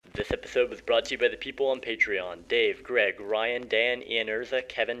This episode was brought to you by the people on Patreon: Dave, Greg, Ryan, Dan, Ian Urza,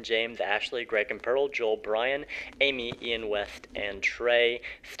 Kevin, James, Ashley, Greg and Pearl, Joel, Brian, Amy, Ian West, and Trey.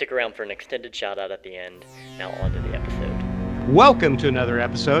 Stick around for an extended shout out at the end. Now on to the episode. Welcome to another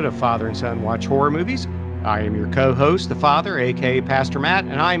episode of Father and Son Watch Horror Movies. I am your co-host, the Father, aka Pastor Matt,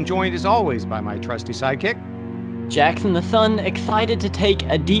 and I am joined as always by my trusty sidekick, Jackson the Son, excited to take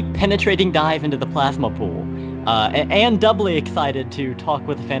a deep, penetrating dive into the plasma pool. And doubly excited to talk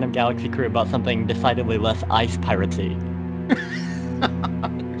with the Phantom Galaxy crew about something decidedly less ice piratey.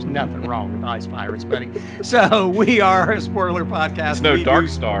 There's nothing wrong with ice pirates, buddy. So we are a spoiler podcast. It's no Dark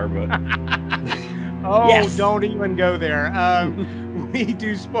Star, but... Oh, yes. Don't even go there. We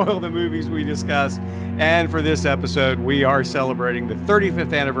do spoil the movies we discuss. And for this episode, we are celebrating the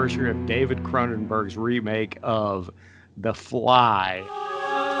 35th anniversary of David Cronenberg's remake of The Fly.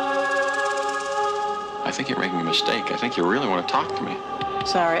 I think you're making a mistake. I think you really want to talk to me.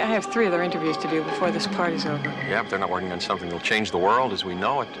 Sorry, I have 3 other interviews to do before this party's over. Yeah, but they're not working on something that'll change the world as we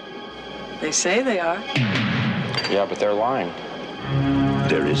know it. They say they are. Yeah, but they're lying.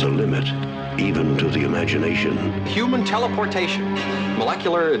 There is a limit, even to the imagination. Human teleportation,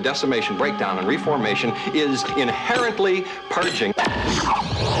 molecular decimation, breakdown, and reformation is inherently purging.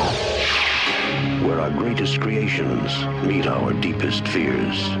 Where our greatest creations meet our deepest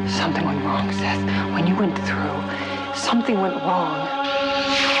fears. Something went wrong, Seth. When you went through, something went wrong.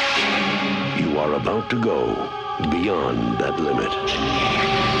 You are about to go beyond that limit.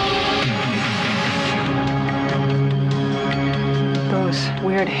 Those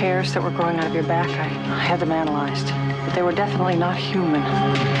weird hairs that were growing out of your back, I had them analyzed. But they were definitely not human.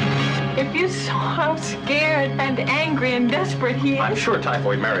 If you saw how scared and angry and desperate he is. I'm sure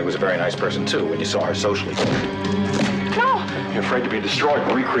Typhoid Mary was a very nice person, too, when you saw her socially. No! You're afraid to be destroyed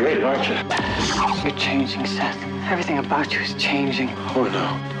and recreated, aren't you? You're changing, Seth. Everything about you is changing. Oh,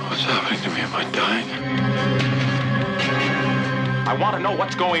 no. What's happening to me? Am I dying? I want to know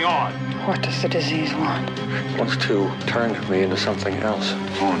what's going on. What does the disease want? It wants to turn me into something else.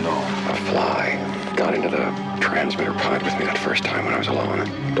 Oh, no. A fly got into the transmitter pod with me that first time when I was alone.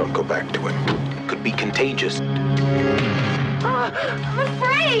 Don't go back to it. Could be contagious. I'm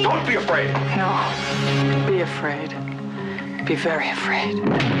afraid! Don't be afraid. No. Be afraid. Be very afraid.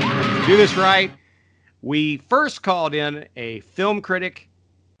 To do this right, we first called in a film critic,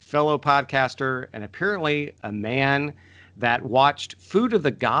 fellow podcaster, and apparently a man that watched Food of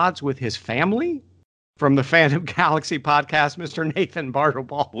the Gods with his family from the Phantom Galaxy podcast, Mr. Nathan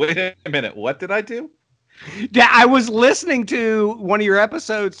Bartleball. Wait a minute. What did I do? Yeah, I was listening to one of your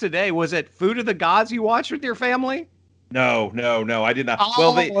episodes today. Was it Food of the Gods you watched with your family? No, I did not.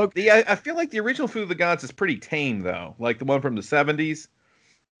 Oh, well, okay. I feel like the original Food of the Gods is pretty tame, though. Like the one from the 70s.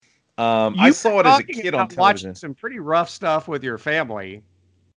 I saw it as a kid on television. Watching some pretty rough stuff with your family.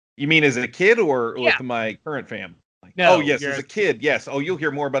 You mean as a kid or Yeah. with my current family? No, Oh, yes, as a kid, yes. Oh, you'll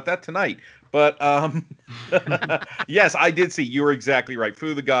hear more about that tonight. But, yes, I did see. You were exactly right.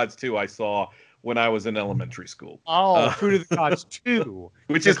 Food of the Gods 2 I saw when I was in elementary school. Food of the Gods 2.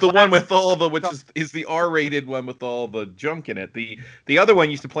 Which is the one with all the, which is the R-rated one with all the junk in it. The other one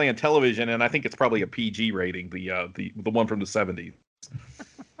used to play on television, and I think it's probably a PG rating, the one from the 70s.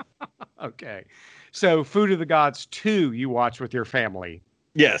 Okay. So Food of the Gods 2 you watch with your family.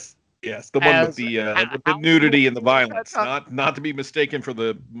 Yes, the one with the nudity and the violence, not to be mistaken for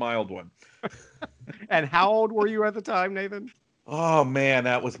the mild one. And how old were you at the time, Nathan? Oh man,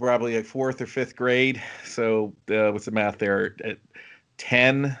 that was probably like 4th or 5th grade. So what's the math there? At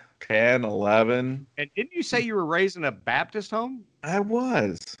 10, 11. And didn't you say you were raised in a Baptist home? I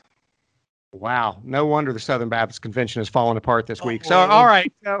was. Wow. No wonder the Southern Baptist Convention has fallen apart this week. So, all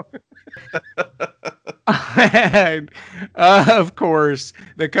right. So, and, of course,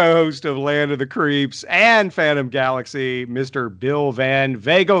 the co-host of Land of the Creeps and Phantom Galaxy, Mr. Bill Van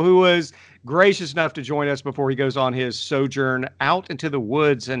Vagel, who was gracious enough to join us before he goes on his sojourn out into the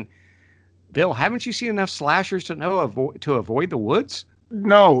woods. And, Bill, haven't you seen enough slashers to know to avoid the woods?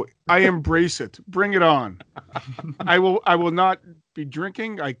 No, I embrace it. Bring it on. I will not be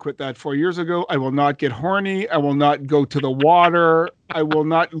drinking. I quit that 4 years ago. I will not get horny. I will not go to the water. I will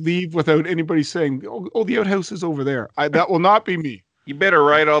not leave without anybody saying, oh, the outhouse is over there. That will not be me. You better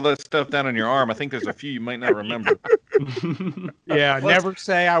write all that stuff down on your arm. I think there's a few you might not remember. Yeah, never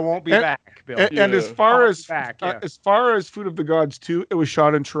say I won't be back, Bill. And as far as as far as Food of the Gods 2, it was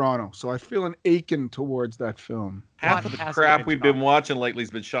shot in Toronto, so I feel an aching towards that film. Half of the crap we've been watching lately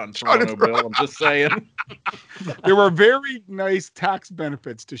has been shot in Toronto, Bill. I'm just saying. There were very nice tax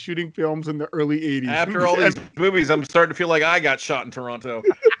benefits to shooting films in the early 80s. After all these movies, I'm starting to feel like I got shot in Toronto.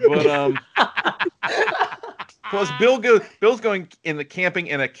 But Plus, Bill's going in the camping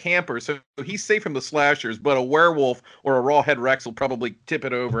in a camper, so he's safe from the slashers. But a werewolf or a rawhead Rex will probably tip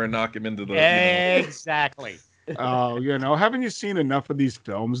it over and knock him into the. Exactly. Oh, haven't you seen enough of these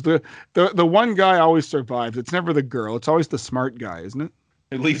films? The one guy always survives. It's never the girl. It's always the smart guy, isn't it?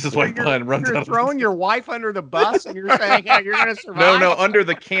 He leaves his wife behind and runs out. You're throwing your wife under the bus, and you're saying, "Yeah, you're going to survive." No, under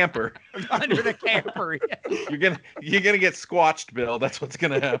the camper. Under the camper. Yeah. You're gonna get squatched, Bill. That's what's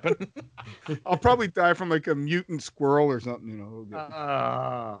gonna happen. I'll probably die from like a mutant squirrel or something.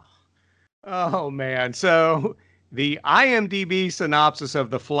 Oh man. So the IMDb synopsis of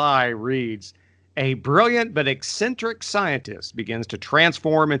The Fly reads: a brilliant but eccentric scientist begins to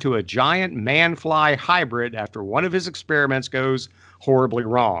transform into a giant man-fly hybrid after one of his experiments goes horribly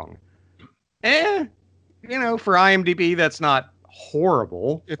wrong. For IMDb, that's not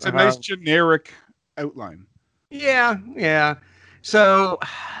horrible. It's a nice generic outline. Yeah. So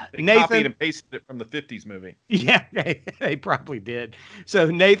They Nathan copied and pasted it from the 50s movie. Yeah, they probably did.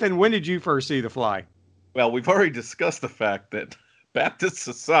 So Nathan, when did you first see The Fly? Well, we've already discussed the fact that Baptists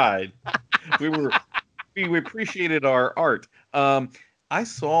aside, we appreciated our art. I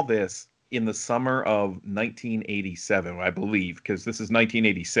saw this in the summer of 1987, I believe, because this is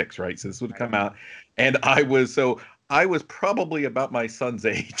 1986, right? So this would come out, and I was probably about my son's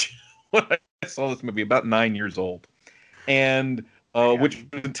age when I saw this movie, about 9 years old, and which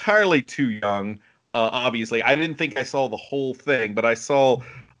was entirely too young. Obviously, I didn't think I saw the whole thing, but I saw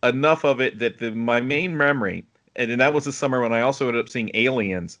enough of it that my main memory, and that was the summer when I also ended up seeing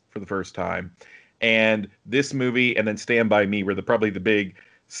Aliens for the first time, and this movie, and then Stand By Me were probably the big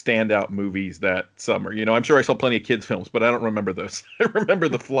standout movies that summer. I'm sure I saw plenty of kids' films, but I don't remember those. I remember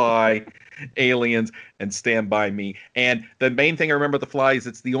The Fly, Aliens, and Stand By Me. And the main thing I remember The Fly is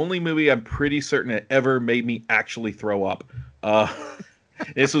it's the only movie I'm pretty certain it ever made me actually throw up.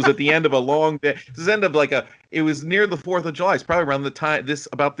 This was at the end of a long day. This was end of it was near the 4th of July. It's probably around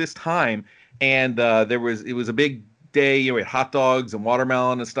about this time. And it was a big day. We had hot dogs and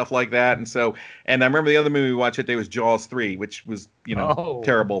watermelon and stuff like that. And I remember the other movie we watched that day was Jaws 3, which was,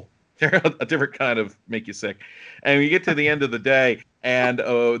 terrible. A different kind of make you sick. And we get to the end of the day, and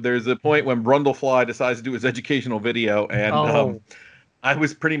there's a point when Brundlefly decides to do his educational video, and I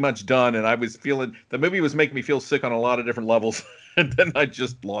was pretty much done, and I was feeling the movie was making me feel sick on a lot of different levels, and then I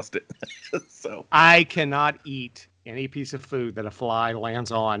just lost it. So I cannot eat any piece of food that a fly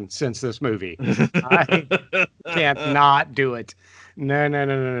lands on since this movie. I can't not do it.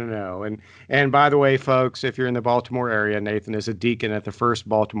 No. And by the way, folks, if you're in the Baltimore area, Nathan is a deacon at the First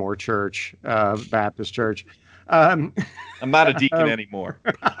Baltimore Church, Baptist Church. I'm not a deacon anymore.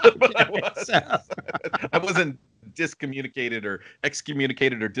 But I wasn't discommunicated or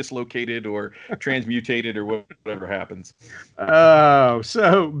excommunicated or dislocated or transmutated or whatever happens. Oh,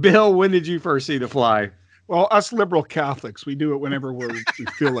 so Bill, when did you first see The Fly? Well, us liberal Catholics, we do it whenever we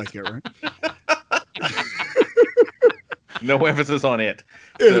feel like it, right? No emphasis on it.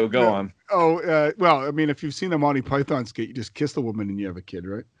 So go on. Well, I mean, if you've seen the Monty Python skit, you just kiss the woman and you have a kid,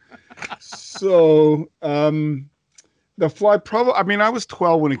 right? So, The Fly, I was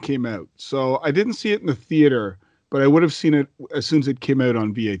 12 when it came out. So I didn't see it in the theater, but I would have seen it as soon as it came out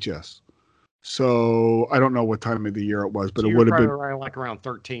on VHS. So I don't know what time of the year it was, but it would have been around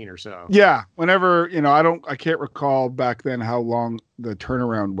 13 or so. Yeah, whenever, I can't recall back then how long the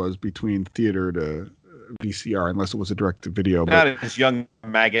turnaround was between theater to VCR, unless it was a direct to video. Not as young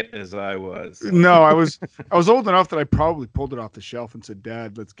maggot as I was. No, I was old enough that I probably pulled it off the shelf and said,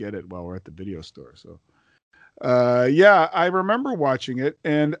 "Dad, let's get it while we're at the video store." So, I remember watching it,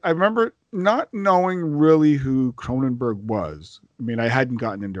 and I remember not knowing really who Cronenberg was. I mean, I hadn't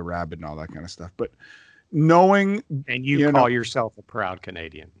gotten into Rabbit and all that kind of stuff, but knowing... And you call yourself a proud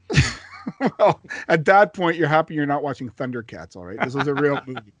Canadian. Well, at that point, you're happy you're not watching Thundercats, all right? This was a real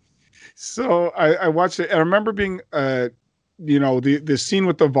movie. So I watched it, and I remember being, the scene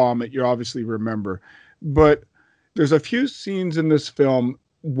with the vomit, you obviously remember. But there's a few scenes in this film,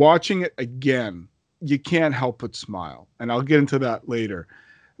 watching it again, you can't help but smile. And I'll get into that later.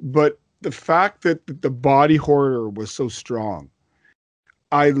 But the fact that the body horror was so strong,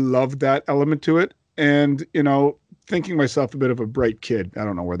 I loved that element to it. And, thinking myself a bit of a bright kid, I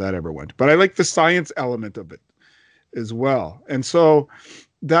don't know where that ever went. But I like the science element of it as well. And so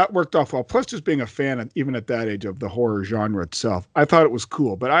that worked off well. Plus, just being a fan, even at that age, of the horror genre itself, I thought it was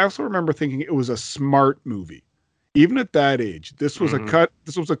cool. But I also remember thinking it was a smart movie. Even at that age, this was a cut.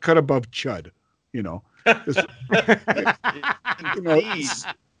 This was a cut above Chud.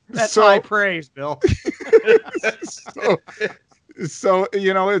 That's high praise, Bill. So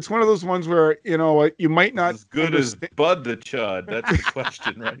it's one of those ones where you might not as good as Bud the Chud. That's the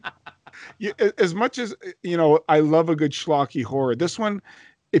question, right? As much as, I love a good schlocky horror. This one,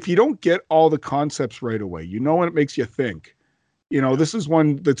 if you don't get all the concepts right away, when it makes you think. This is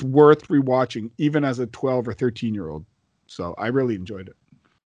one that's worth rewatching, even as a 12 or 13-year-old. So I really enjoyed it.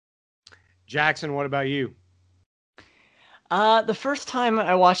 Jackson, what about you? The first time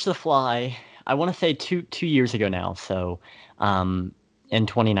I watched The Fly, I want to say two years ago now. So, in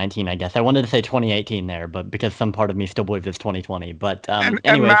 2019, I guess. I wanted to say 2018 there, but because some part of me still believes it's 2020. But anyways,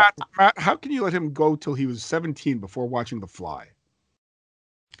 and Matt, how can you let him go till he was 17 before watching The Fly?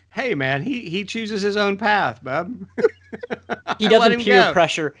 Hey, man, he chooses his own path, bub. He doesn't peer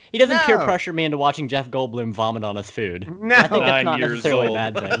pressure. He doesn't peer pressure me into watching Jeff Goldblum vomit on his food. No, I think that's not necessarily a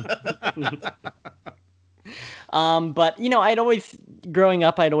bad thing. But I'd always, growing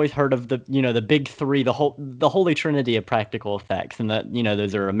up, I'd always heard of the the big three, the holy trinity of practical effects, and that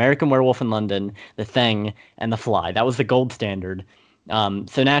those are American Werewolf in London, The Thing, and The Fly. That was the gold standard.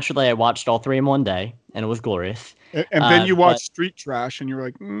 So naturally, I watched all three in one day, and it was glorious. And then you watched Street Trash, and you're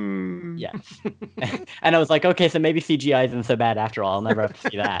like, Yes. And I was like, okay, so maybe CGI isn't so bad after all. I'll never have to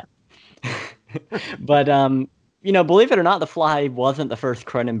see that. But believe it or not, The Fly wasn't the first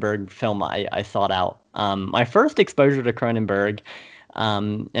Cronenberg film I sought out. My first exposure to Cronenberg,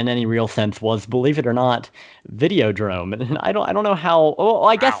 in any real sense, was, believe it or not, Videodrome. And I don't know how. Oh,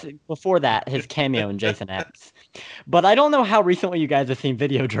 I guess before that, his cameo in Jason X. But I don't know how recently you guys have seen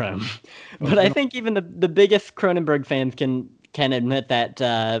Videodrome. But I think even the biggest Cronenberg fans can admit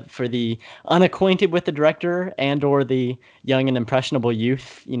that for the unacquainted with the director and or the young and impressionable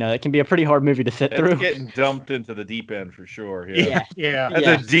youth, it can be a pretty hard movie to sit through. Getting dumped into the deep end for sure. Yeah.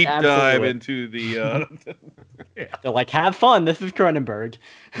 That's a deep dive into the. They're like, have fun. This is Cronenberg.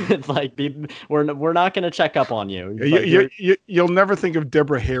 It's like we're not going to check up on you. You'll never think of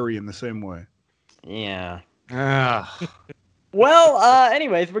Deborah Harry in the same way. Yeah. Well,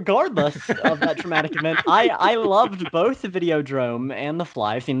 anyways, regardless of that traumatic event, I loved both the Videodrome and The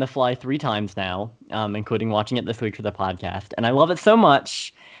Fly. I've seen The Fly 3 times now, including watching it this week for the podcast. And I love it so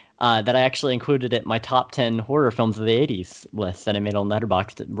much that I actually included it in my top 10 horror films of the 80s list that I made on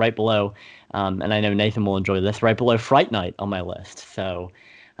Letterboxd right below. And I know Nathan will enjoy this, right below Fright Night on my list. So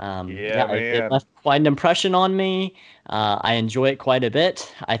it left quite an impression on me. I enjoy it quite a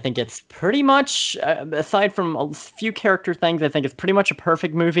bit. I think it's pretty much, aside from a few character things, I think it's pretty much a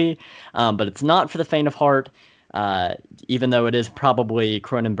perfect movie. But it's not for the faint of heart, even though it is probably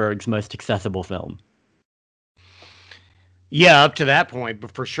Cronenberg's most accessible film. Yeah, up to that point,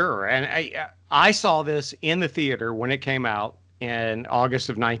 but for sure. And I saw this in the theater when it came out in August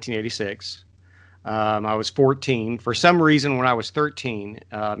of 1986. I was 14. For some reason, when I was 13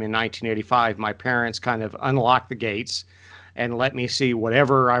 in 1985, my parents kind of unlocked the gates and let me see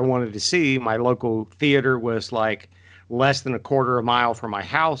whatever I wanted to see. My local theater was like less than a quarter of a mile from my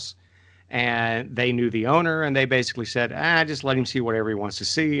house, and they knew the owner, and they basically said, just let him see whatever he wants to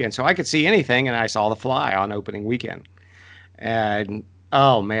see. And so I could see anything, and I saw The Fly on opening weekend. And,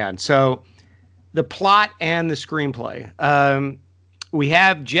 oh, man. So the plot and the screenplay. We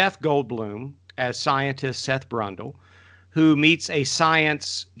have Jeff Goldblum as scientist Seth Brundle, who meets a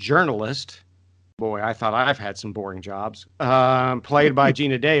science journalist. Boy, I thought I've had some boring jobs. Played by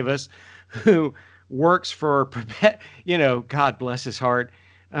Gina Davis, who works for, God bless his heart.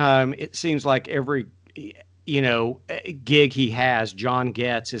 It seems like every, gig he has, John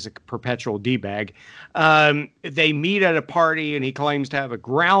Getz is a perpetual D-bag. They meet at a party, and he claims to have a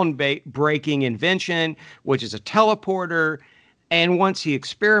groundbreaking invention, which is a teleporter. And once he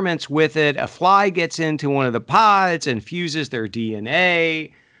experiments with it, a fly gets into one of the pods and fuses their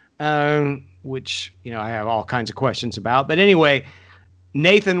DNA, which, I have all kinds of questions about. But anyway,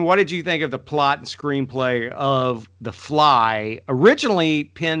 Nathan, what did you think of the plot and screenplay of The Fly, originally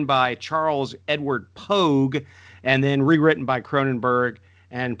penned by Charles Edward Pogue and then rewritten by Cronenberg?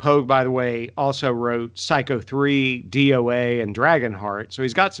 And Pogue, by the way, also wrote Psycho 3, DOA, and Dragonheart. So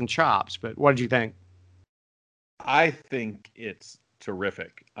he's got some chops, but what did you think? I think it's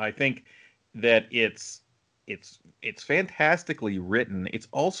terrific. I think that it's fantastically written. It's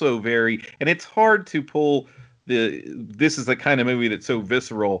also and it's hard to pull this is the kind of movie that's so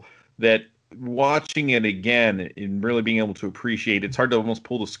visceral that watching it again and really being able to appreciate it's hard to almost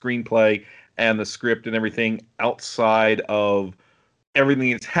pull the screenplay and the script and everything outside of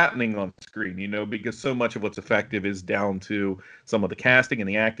everything that's happening on screen, because so much of what's effective is down to some of the casting and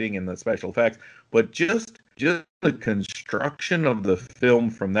the acting and the special effects. But just the construction of the film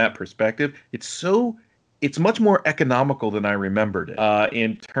from that perspective, it's much more economical than I remembered it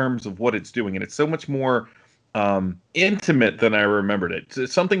in terms of what it's doing. And it's so much more intimate than I remembered it. So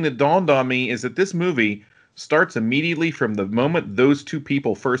something that dawned on me is that this movie starts immediately from the moment those two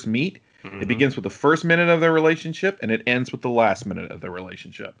people first meet. It begins with the first minute of their relationship, and it ends with the last minute of their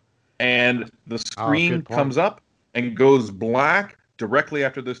relationship. And the screen comes up and goes black directly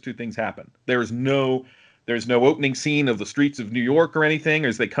after those two things happen. There's no opening scene of the streets of New York or anything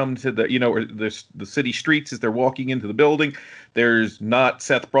as they come to the city streets as they're walking into the building. There's not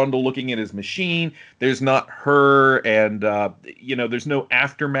Seth Brundle looking at his machine. There's not her, and there's no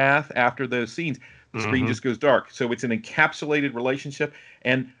aftermath after those scenes. The screen just goes dark. So it's an encapsulated relationship.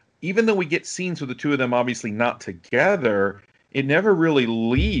 And even though we get scenes with the two of them obviously not together, it never really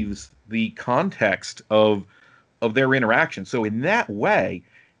leaves the context of their interaction. So in that way,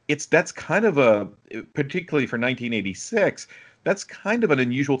 that's kind of particularly for 1986, that's kind of an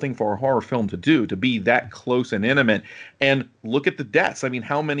unusual thing for a horror film to do, to be that close and intimate. And look at the deaths. I mean,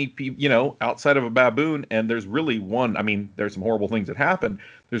 how many people, outside of a baboon, and there's really one, there's some horrible things that happen.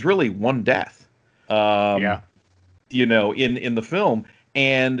 There's really one death, in the film.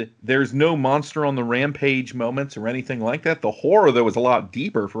 And there's no monster on the rampage moments or anything like that. The horror, though, is a lot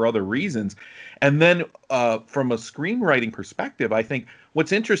deeper for other reasons. And then from a screenwriting perspective, I think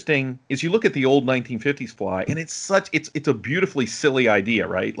what's interesting is you look at the old 1950s Fly, and it's a beautifully silly idea,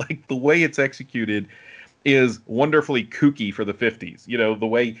 right? Like the way it's executed is wonderfully kooky for the 50s. The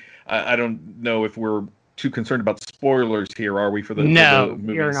way, I don't know if we're too concerned about spoilers here, are we, for the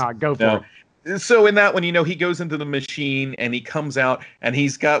movies? You're not. Go for it. So in that one, he goes into the machine and he comes out and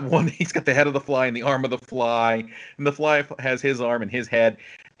he's got the head of the fly and the arm of the fly, and the fly has his arm and his head.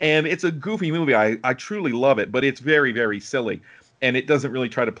 And it's a goofy movie. I truly love it, but it's very, very silly. And it doesn't really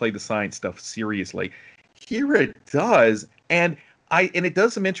try to play the science stuff seriously. Here it does. And it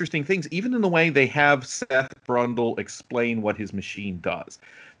does some interesting things, even in the way they have Seth Brundle explain what his machine does.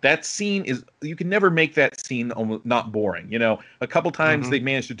 That scene you can never make that scene almost not boring. A couple times they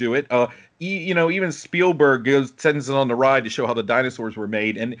managed to do it. Even Spielberg sends it on the ride to show how the dinosaurs were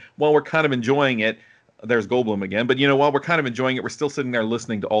made. And while we're kind of enjoying it, there's Goldblum again. But while we're kind of enjoying it, we're still sitting there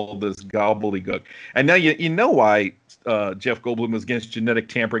listening to all of this gobbledygook. And now you know why Jeff Goldblum was against genetic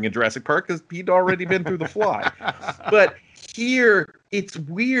tampering in Jurassic Park, because he'd already been through The Fly. But here, it's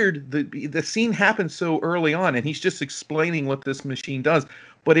weird. The scene happens so early on, and he's just explaining what this machine does.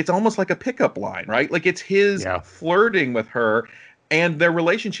 But it's almost like a pickup line, right? Like it's his flirting with her, and their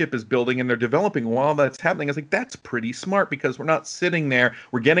relationship is building and they're developing while that's happening. I was like, that's pretty smart, because we're not sitting there,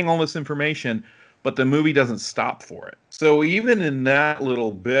 we're getting all this information, but the movie doesn't stop for it. So even in that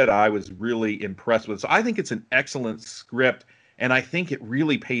little bit, I was really impressed with it. So I think it's an excellent script, and I think it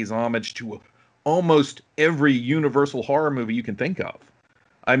really pays homage to almost every Universal horror movie you can think of.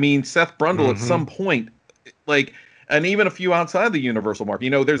 Seth Brundle at some point, and even a few outside the Universal mark.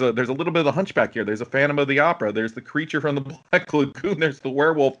 There's a little bit of the Hunchback here. There's a Phantom of the Opera. There's the Creature from the Black Lagoon. There's the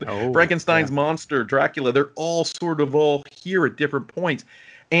werewolf, Frankenstein's monster, Dracula. They're all here at different points.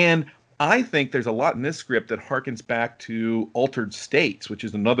 And I think there's a lot in this script that harkens back to Altered States, which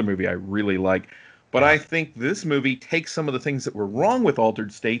is another movie I really like. But I think this movie takes some of the things that were wrong with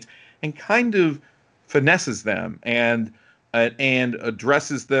Altered States and kind of finesses them and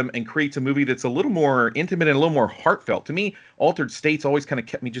addresses them and creates a movie that's a little more intimate and a little more heartfelt. To me, Altered States always kind of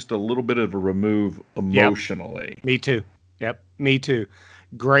kept me just a little bit of a remove emotionally. Yep. Me too. Yep, me too.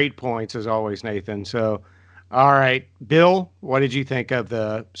 Great points as always, Nathan. So, all right, Bill, what did you think of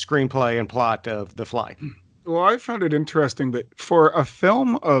the screenplay and plot of The Fly? Well, I found it interesting that for a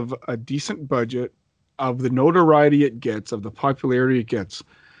film of a decent budget, of the notoriety it gets, of the popularity it gets,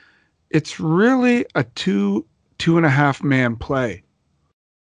 it's really a two and a half man play,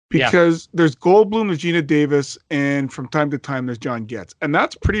 because there's Goldblum, there's Gina Davis, and from time to time there's John Getz, and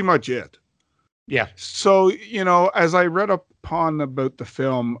that's pretty much it. Yeah. So, as I read up on about the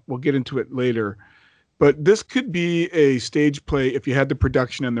film, we'll get into it later, but this could be a stage play if you had the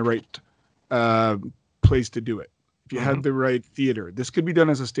production in the right place to do it. If you had the right theater, this could be done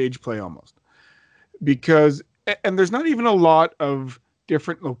as a stage play almost, and there's not even a lot of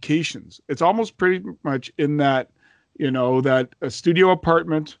different locations. It's almost pretty much in that, that a studio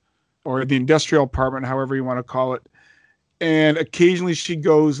apartment or the industrial apartment, however you want to call it. And occasionally she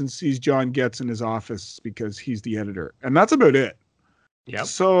goes and sees John Getz in his office because he's the editor. And that's about it. Yeah.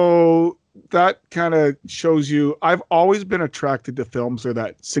 So that kind of shows you, I've always been attracted to films or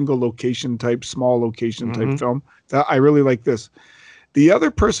that single location type, small location type film. That I really like this. The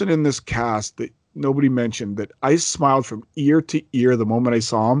other person in this cast that nobody mentioned that I smiled from ear to ear the moment I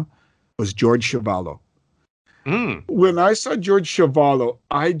saw him was George Chuvalo. When I saw George Chuvalo,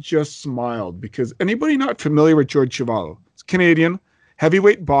 I just smiled, because anybody not familiar with George Chuvalo, he's Canadian,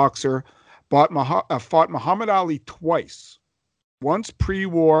 heavyweight boxer, fought Muhammad Ali twice, once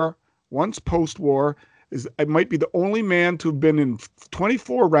pre-war, once post-war, I might be the only man to have been in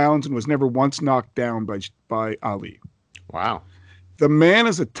 24 rounds and was never once knocked down by Ali. Wow. The man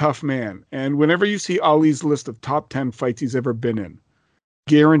is a tough man. And whenever you see Ali's list of top 10 fights he's ever been in,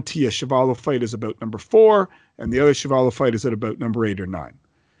 guarantee a Chuvalo fight is about number 4, and the other Chuvalo fight is at about number 8 or 9.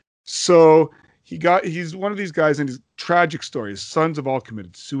 So he's one of these guys, and his tragic story. His sons have all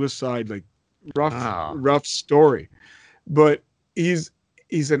committed suicide, like rough story. But he's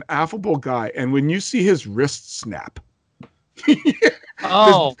an affable guy. And when you see his wrist snap,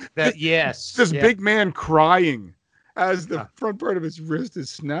 this big man crying as the front part of his wrist is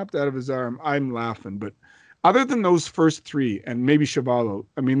snapped out of his arm, I'm laughing. But other than those first 3, and maybe Chuvalo,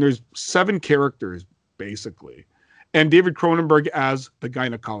 I mean, there's 7 characters basically, and David Cronenberg as the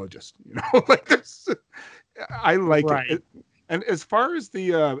gynecologist. You know, like this, I like it. And as far as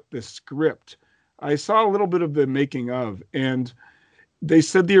the script, I saw a little bit of the making of, and they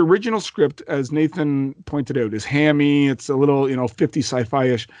said the original script, as Nathan pointed out, is hammy. It's a little, 50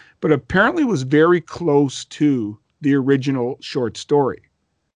 sci-fi-ish, but apparently was very close to the original short story.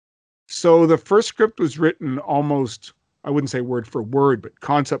 So the first script was written almost, I wouldn't say word for word, but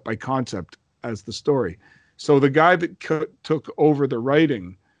concept by concept as the story. So the guy that took over the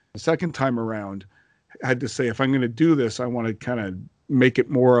writing the second time around had to say, if I'm going to do this, I want to kind of make it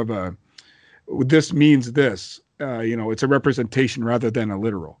more of a, this means this, it's a representation rather than a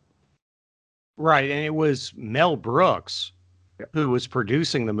literal. Right. And it was Mel Brooks who was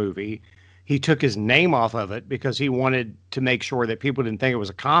producing the movie. He took his name off of it because he wanted to make sure that people didn't think it was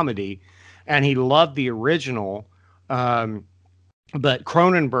a comedy, and he loved the original. But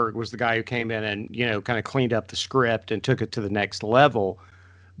Cronenberg was the guy who came in and, kind of cleaned up the script and took it to the next level.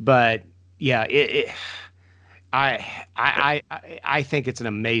 But yeah, I think it's an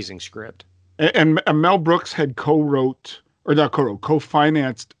amazing script. And Mel Brooks had co-financed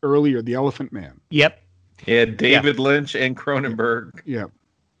earlier The Elephant Man. Yep. Yeah, David Lynch and Cronenberg. Yeah.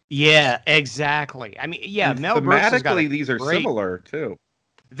 Yeah, exactly. I mean, yeah, Mel Brooks has got these are similar too.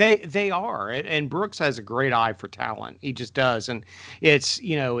 They are, and Brooks has a great eye for talent. He just does, and it's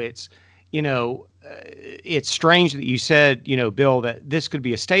strange that you said, Bill, that this could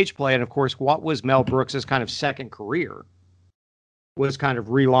be a stage play, and of course, what was Mel Brooks's kind of second career was kind of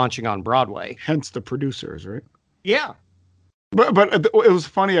relaunching on Broadway. Hence the producers, right? Yeah. But it was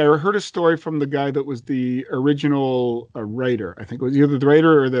funny. I heard a story from the guy that was the original writer. I think it was either the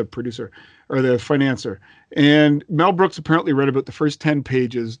writer or the producer or the financer. And Mel Brooks apparently read about the first 10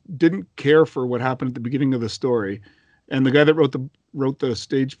 pages, didn't care for what happened at the beginning of the story. And the guy that wrote the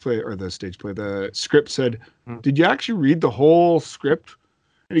script said, "Did you actually read the whole script?"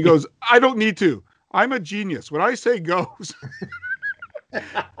 And he goes, "I don't need to. I'm a genius. What I say goes."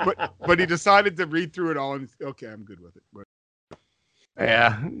 but he decided to read through it all and okay, I'm good with it. But,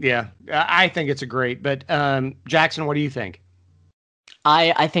 yeah. I think it's a great. But Jackson, what do you think?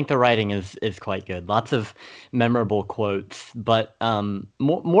 I think the writing is quite good. Lots of memorable quotes, but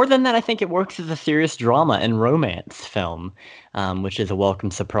more than that, I think it works as a serious drama and romance film, which is a welcome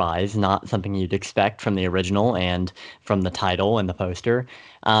surprise. Not something you'd expect from the original and from the title and the poster.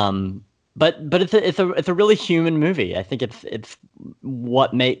 But it's a really human movie. I think it's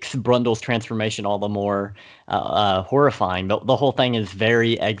what makes Brundle's transformation all the more horrifying. The whole thing is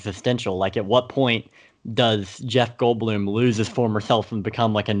very existential. Like, at what point does Jeff Goldblum lose his former self and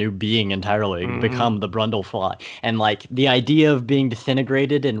become like a new being entirely, become the Brundlefly? And like the idea of being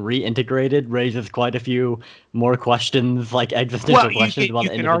disintegrated and reintegrated raises quite a few more questions, like existential questions about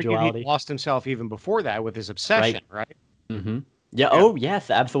the individuality. You can argue he lost himself even before that with his obsession, right? Mm-hmm. Yeah. Oh,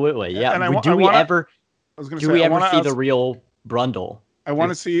 yes, absolutely. Yeah. And do we ever see the real Brundle? I want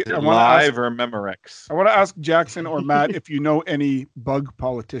to see live or Memorex. I want to ask Jackson or Matt if you know any bug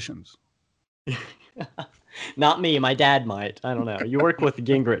politicians. Not me. My dad might. I don't know. You work with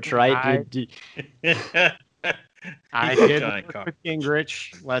Gingrich, right? I did work with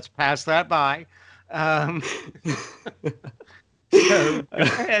Gingrich. Let's pass that by. So, go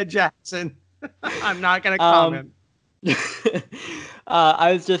ahead, Jackson. I'm not going to comment.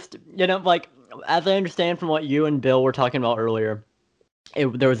 I was just, like, as I understand from what you and Bill were talking about earlier,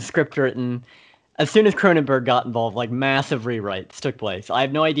 there was a script written. As soon as Cronenberg got involved, like, massive rewrites took place. I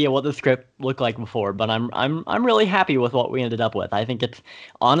have no idea what the script looked like before, but I'm really happy with what we ended up with. I think it's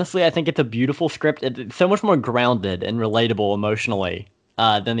a beautiful script. It's so much more grounded and relatable emotionally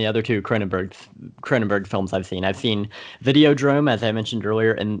than the other two Cronenberg films I've seen. I've seen Videodrome, as I mentioned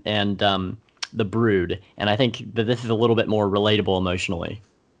earlier, and The Brood, and I think that this is a little bit more relatable emotionally.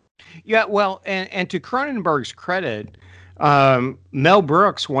 Yeah, well, and to Cronenberg's credit, Mel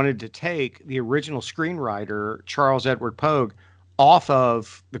Brooks wanted to take the original screenwriter, Charles Edward Pogue, off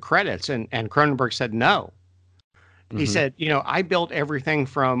of the credits, and Cronenberg said no. He Mhm. said, I built everything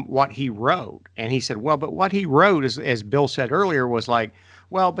from what he wrote. And he said, well, but what he wrote, as Bill said earlier, was like,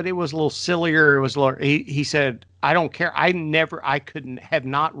 well, but it was a little sillier. It was a little, he said, I don't care. I couldn't have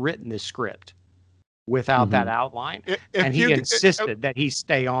not written this script without that outline. And he insisted that he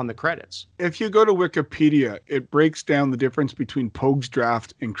stay on the credits. If you go to Wikipedia, it breaks down the difference between Pogue's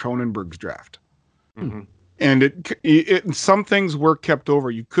draft and Cronenberg's draft. Mm-hmm. And it some things were kept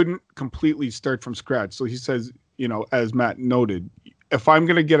over. You couldn't completely start from scratch. So he says, as Matt noted, if I'm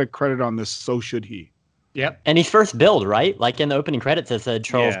going to get a credit on this, so should he. Yep. And he's first billed, right? Like in the opening credits, it said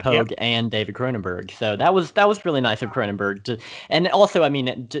Charles Yeah. Pogue and David Cronenberg. So that was really nice of Cronenberg. And also, I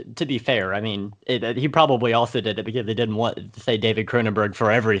mean, to be fair, I mean, he probably also did it because they didn't want to say David Cronenberg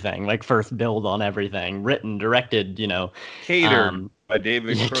for everything, like first billed on everything, written, directed, Catered by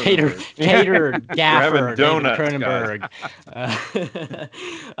David Cronenberg. Catered gaffer David donuts, Cronenberg.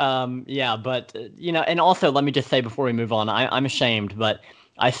 But and also let me just say before we move on, I'm ashamed, but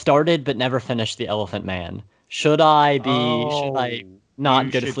I started but never finished The Elephant Man. Should I not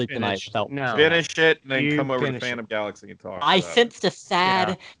go to sleep tonight without finish it and then come over to Phantom Galaxy and talk? I sensed a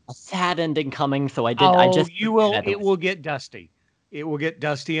sad ending coming, so I did. It will get dusty. It will get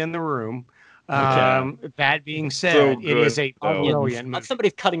dusty in the room. Okay. That being said, it is a brilliant movie.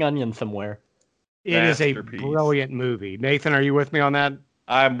 Somebody's cutting onions somewhere. It is a brilliant movie. Nathan, are you with me on that?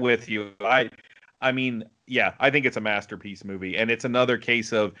 I'm with you. I mean, yeah, I think it's a masterpiece movie, and it's another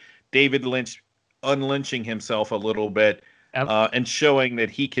case of David Lynch unlynching himself a little bit. And showing that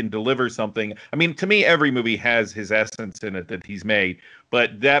he can deliver something. I mean, to me, every movie has his essence in it that he's made.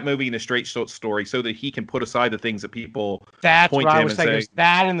 But that movie and A Straight Story, so that he can put aside the things that people point to him and say.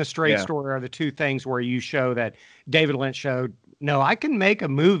 That and The Straight Story are the two things where you show that David Lynch showed, no, I can make a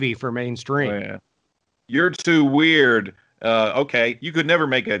movie for mainstream. Oh, yeah. You're too weird. Okay, you could never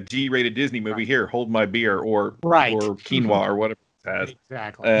make a G-rated Disney movie. Here, hold my beer, or quinoa, or whatever it has.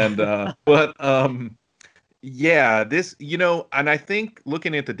 Exactly. And yeah, this, and I think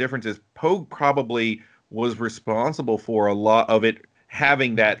looking at the differences, Pogue probably was responsible for a lot of it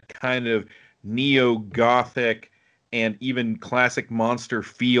having that kind of neo-gothic and even classic monster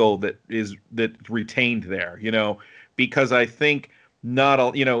feel that retained there, because I think not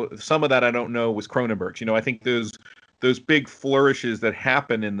all, some of that I don't know was Cronenberg's. I think those big flourishes that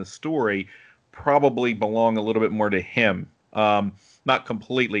happen in the story probably belong a little bit more to him. Not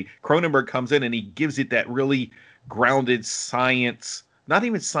completely. Cronenberg comes in and he gives it that really grounded science, not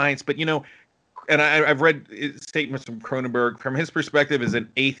even science, but and I've read statements from Cronenberg. From his perspective as an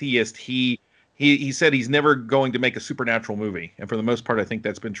atheist, he said he's never going to make a supernatural movie, and for the most part, I think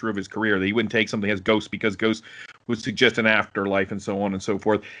that's been true of his career. That he wouldn't take something as ghosts because ghosts would suggest an afterlife and so on and so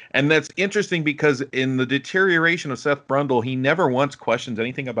forth. And that's interesting because in the deterioration of Seth Brundle, he never once questions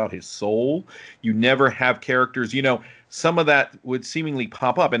anything about his soul. You never have characters, some of that would seemingly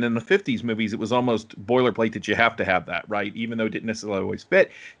pop up. And in the 50s movies, it was almost boilerplate that you have to have that, right? Even though it didn't necessarily always fit,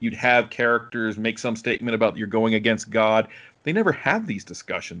 you'd have characters make some statement about you're going against God. They never have these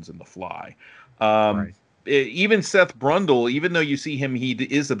discussions in The Fly. Even Seth Brundle, even though you see him, he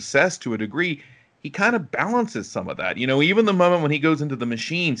is obsessed to a degree, he kind of balances some of that. Even the moment when he goes into the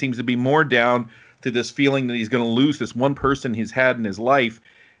machine seems to be more down to this feeling that he's going to lose this one person he's had in his life.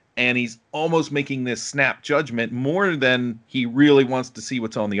 And he's almost making this snap judgment more than he really wants to see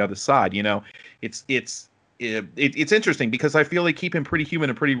what's on the other side. It's interesting because I feel they keep him pretty human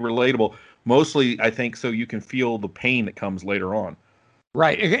and pretty relatable. Mostly, I think, so you can feel the pain that comes later on.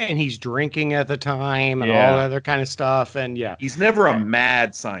 Right, and he's drinking at the time and all that other kind of stuff, and he's never a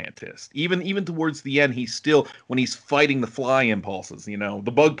mad scientist. Even towards the end, he's still, when he's fighting the fly impulses.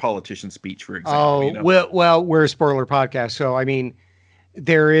 The bug politician speech, for example. Well, we're a spoiler podcast, so I mean.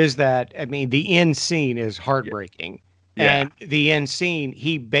 There is that. I mean, the end scene is heartbreaking. Yeah. And the end scene,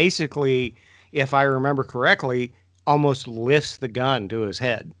 he basically, if I remember correctly, almost lifts the gun to his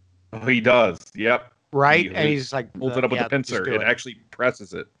head. Oh, he does. Yep. Right? And he's like... Holds it up with a pincer. It actually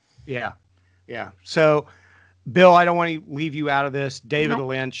presses it. Yeah. Yeah. So, Bill, I don't want to leave you out of this. David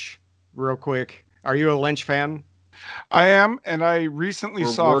Lynch, real quick. Are you a Lynch fan? I am, and I recently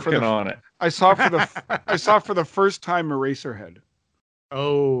saw I saw for the first time Eraserhead.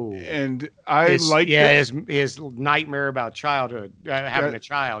 Oh, and I like his nightmare about childhood, having a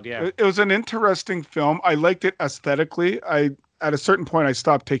child. Yeah, it was an interesting film. I liked it aesthetically. At a certain point I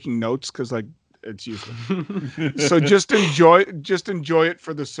stopped taking notes because it's useless. So just enjoy it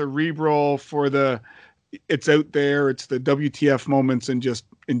for the cerebral, for it's out there, it's the WTF moments, and just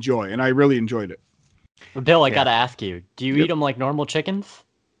enjoy. And I really enjoyed it. Bill, I gotta ask you: do you eat them like normal chickens?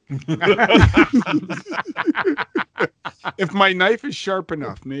 If my knife is sharp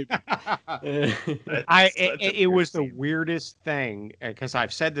enough, maybe. It was the weirdest thing, because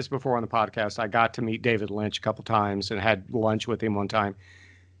I've said this before on the podcast. I got to meet David Lynch a couple times and had lunch with him one time.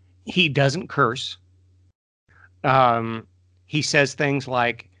 He doesn't curse. He says things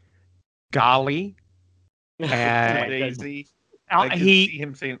like "golly," and daisy. I can see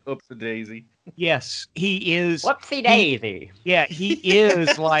him saying "oopsie daisy." Yes, he is. Whoopsie daisy. Yeah, he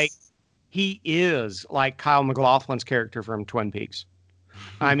is like Kyle MacLachlan's character from Twin Peaks.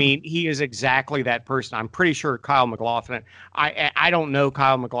 I mean, he is exactly that person. I'm pretty sure Kyle MacLachlan. I don't know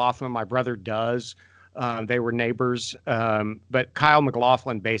Kyle MacLachlan. My brother does. They were neighbors. But Kyle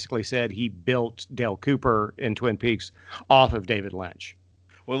MacLachlan basically said he built Dale Cooper in Twin Peaks off of David Lynch.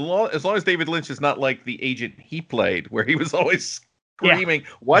 Well, as long as David Lynch is not like the agent he played, where he was always screaming,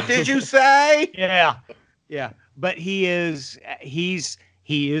 "What did you say?" Yeah. But he is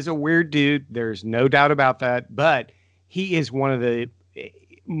a weird dude. There's no doubt about that. But he is one of the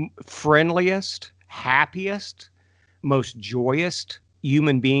friendliest, happiest, most joyous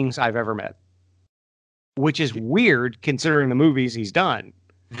human beings I've ever met. Which is weird considering the movies he's done.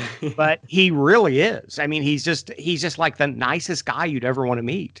 But he really is. I mean, he's just like the nicest guy you'd ever want to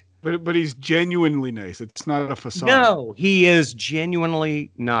meet. But he's genuinely nice. It's not a facade. No, he is genuinely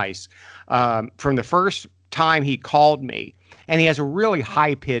nice. From the first time he called me, and he has a really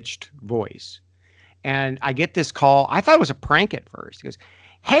high-pitched voice. And I get this call. I thought it was a prank at first. He goes,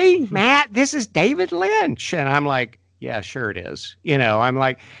 "Hey, Matt, this is David Lynch." And I'm like, "Yeah, sure it is." You know, I'm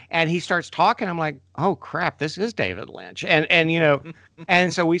like, and he starts talking. I'm like, "Oh crap, this is David Lynch." And you know,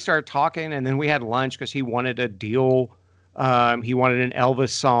 and so we started talking, and then we had lunch because he wanted a deal. He wanted an Elvis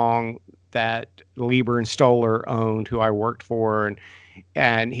song that Lieber and Stoller owned, who I worked for,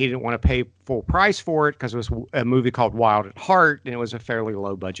 and he didn't want to pay full price for it because it was a movie called Wild at Heart, and it was a fairly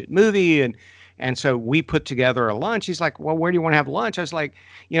low budget movie, and so we put together a lunch. He's like, "Well, where do you want to have lunch?" I was like,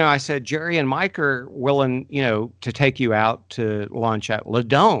 I said, "Jerry and Mike are willing, to take you out to lunch at Le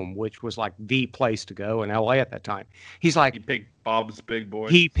Dome," which was like the place to go in LA at that time. He's like, "He picked Bob's Big Boy."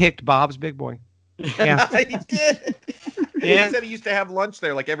 He picked Bob's Big Boy. Yeah, he did. Yeah. He said he used to have lunch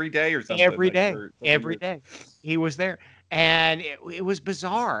there like every day or something. Every day. He was there. And it was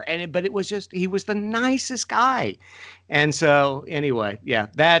bizarre. But it was just, he was the nicest guy. And so anyway, yeah,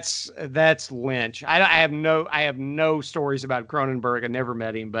 that's Lynch. I have no stories about Cronenberg. I never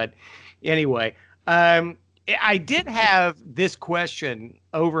met him, but anyway, I did have this question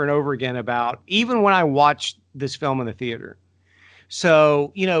over and over again about, even when I watched this film in the theater.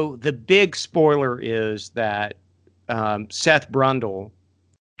 So, the big spoiler is that Seth Brundle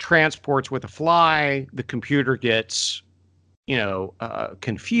transports with a fly. The computer gets,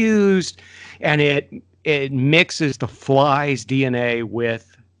 confused, and it mixes the fly's DNA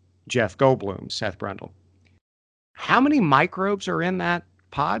with Jeff Goldblum, Seth Brundle. How many microbes are in that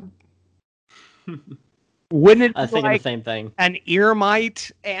pod? Wouldn't it I be think like the same thing. an ear mite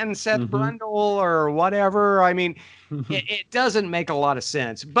and Seth Brundle or whatever? I mean, it doesn't make a lot of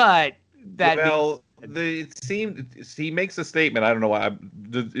sense, but that. Well, he makes a statement. I don't know why.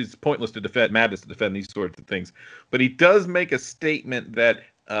 It's pointless to defend, madness to defend these sorts of things, but he does make a statement that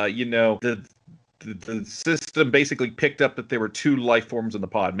the system basically picked up that there were 2 life forms in the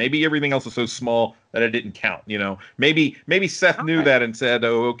pod. Maybe everything else was so small that it didn't count. Maybe Seth knew that and said,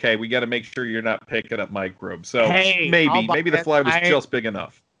 "Oh, okay, we got to make sure you're not picking up microbes." So maybe the fly was just big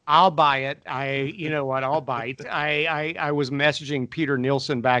enough. I'll buy it. You know what? I'll bite. I was messaging Peter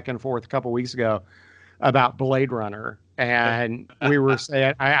Nielsen back and forth a couple weeks ago about Blade Runner, and we were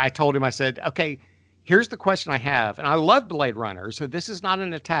saying, I told him, I said, "Okay, here's the question I have," and I love Blade Runner, so this is not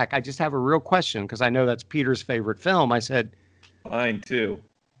an attack. I just have a real question because I know that's Peter's favorite film. I said, "Mine too."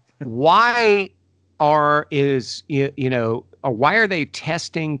 Why are they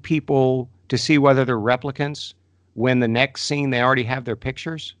testing people to see whether they're replicants when the next scene they already have their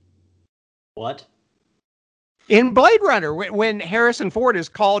pictures? What? In Blade Runner, when Harrison Ford is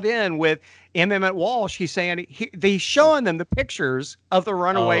called in with M. Emmett Walsh, he's saying he's showing them the pictures of the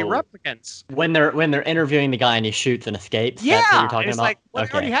runaway replicants. When they're interviewing the guy and he shoots and escapes. Yeah, that's what you're talking it's about? like, well,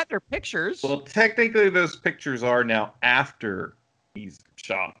 they already had their pictures. Well, technically, those pictures are now after he's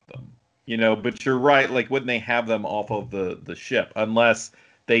shot them. But you're right. Like, wouldn't they have them off of the ship unless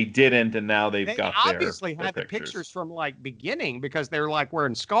they didn't, and now they got obviously had the pictures from like beginning because they're like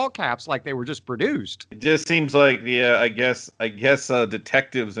wearing skull caps, like they were just produced. It just seems like I guess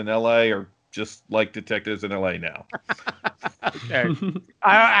detectives in LA are just like detectives in LA now. Okay,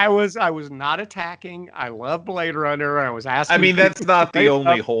 I was not attacking. I love Blade Runner. I was asking. I mean, that's not the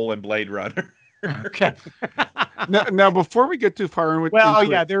only hole in Blade Runner. Okay. Now, before we get too far in with,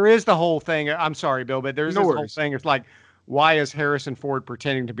 there is the whole thing. I'm sorry, Bill, but there's No this whole worries. thing. It's like, why is Harrison Ford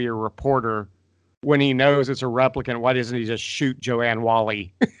pretending to be a reporter when he knows it's a replicant? Why doesn't he just shoot Joanne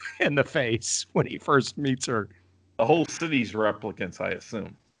Wally in the face when he first meets her? The whole city's replicants, I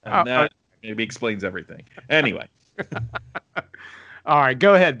assume. And that maybe explains everything. Anyway. All right,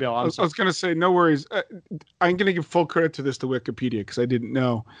 go ahead, Bill. I was going to say, no worries. I'm going to give full credit to Wikipedia because I didn't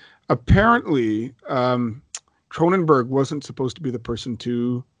know. Apparently, Cronenberg wasn't supposed to be the person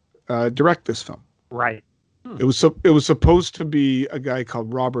to direct this film. Right. It was supposed to be a guy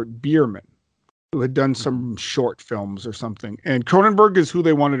called Robert Bierman, who had done some short films or something. And Cronenberg is who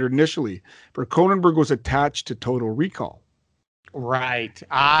they wanted initially, but Cronenberg was attached to Total Recall. Right.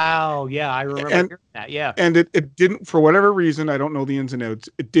 Oh, yeah, I remember hearing that. Yeah. And it didn't, for whatever reason, I don't know the ins and outs,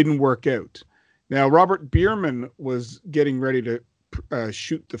 it didn't work out. Now, Robert Bierman was getting ready to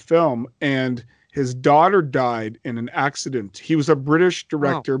shoot the film, and his daughter died in an accident. He was a British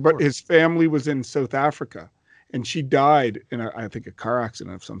director, but his family was in South Africa, and she died in, I think, a car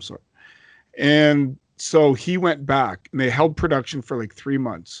accident of some sort. And so he went back, and they held production for like 3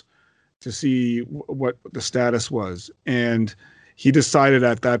 months to see what the status was. And he decided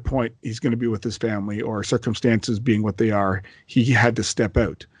at that point he's going to be with his family, or circumstances being what they are, he had to step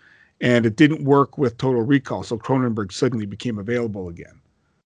out. And it didn't work with Total Recall, so Cronenberg suddenly became available again.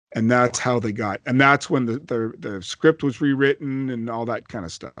 And that's how they got, and that's when the script was rewritten and all that kind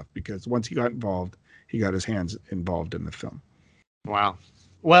of stuff, because once he got involved, he got his hands involved in the film. Wow.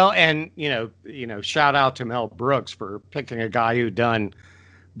 Well, and, you know, shout out to Mel Brooks for picking a guy who done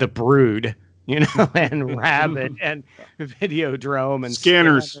The Brood, and Rabbit and Videodrome and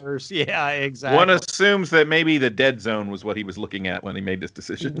Scanners. Yeah, exactly. One assumes that maybe The Dead Zone was what he was looking at when he made this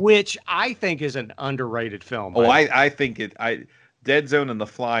decision. Which I think is an underrated film. Oh, I think Dead Zone and The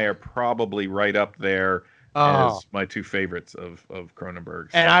Fly are probably right up there as my two favorites of Cronenberg.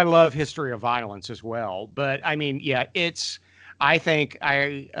 And I love History of Violence as well. But I mean, yeah, I think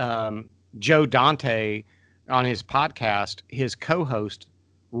Joe Dante on his podcast, his co-host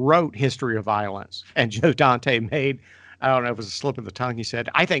wrote History of Violence, and Joe Dante made, I don't know if it was a slip of the tongue, he said,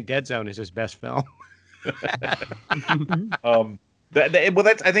 I think Dead Zone is his best film. That's,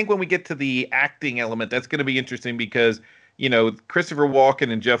 I think when we get to the acting element, that's going to be interesting because, Christopher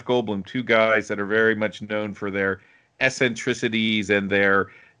Walken and Jeff Goldblum, two guys that are very much known for their eccentricities and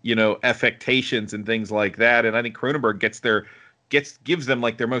their, affectations and things like that. And I think Cronenberg gives them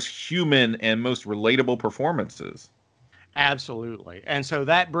like their most human and most relatable performances. Absolutely. And so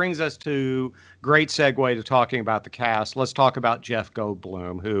that brings us to great segue to talking about the cast. Let's talk about Jeff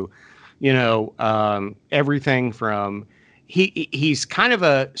Goldblum, who, everything from he's kind of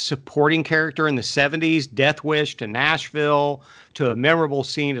a supporting character in the 70s, Death Wish to Nashville to a memorable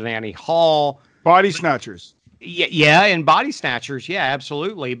scene at Annie Hall. Body Snatchers. Yeah, and Body Snatchers, yeah,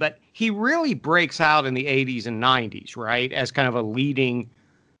 absolutely. But he really breaks out in the 80s and 90s, right, as kind of a leading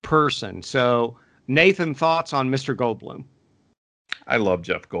person. So Nathan, thoughts on Mr. Goldblum? I love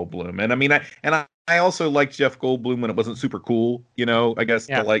Jeff Goldblum, and I mean, I also liked Jeff Goldblum when it wasn't super cool, I guess,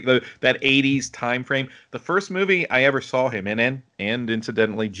 that 80s time frame. The first movie I ever saw him in, and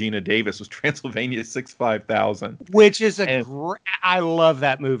incidentally, Gina Davis, was Transylvania 65000, which is I love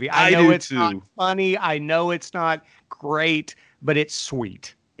that movie. I know it's not funny. I know it's not great, but it's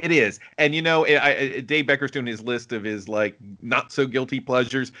sweet. It is. And, Dave Becker's doing his list of his, not so guilty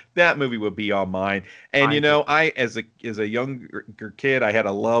pleasures. That movie would be on mine. And, I, as a younger kid, I had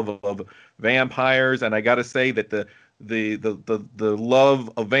a love of vampires. And I got to say that the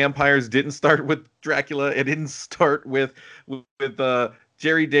love of vampires didn't start with Dracula. It didn't start with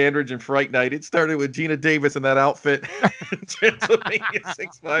Jerry Dandridge and Fright Night. It started with Gina Davis in that outfit, Transylvania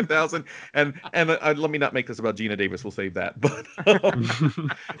 65000. And let me not make this about Gina Davis. We'll save that. But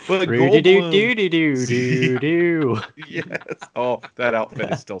Goldblum, yes. Oh, that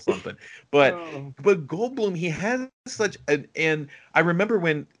outfit is still something. But Goldblum, he has such and I remember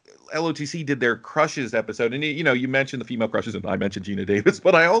when LOTC did their crushes episode, and you mentioned the female crushes, and I mentioned Gina Davis,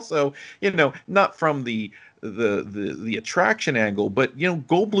 but I also, not from the attraction angle, but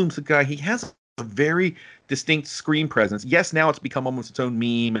Goldblum's the guy. He has a very distinct screen presence. Yes, now it's become almost its own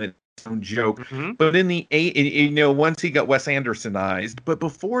meme and its own joke. Mm-hmm. But in the once he got Wes Andersonized, but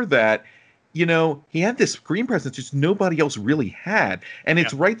before that, he had this screen presence just nobody else really had, and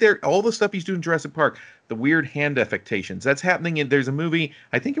it's right there. All the stuff he's doing in Jurassic Park, the weird hand affectations that's happening there's a movie,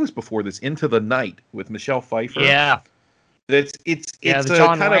 I think it was before this, Into the Night with Michelle Pfeiffer. Yeah, it's a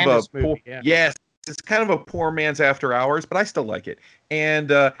kind of a movie, yes. It's kind of a poor man's After Hours, but I still like it.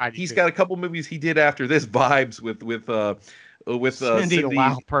 And he's got a couple movies he did after this, Vibes with with Cyndi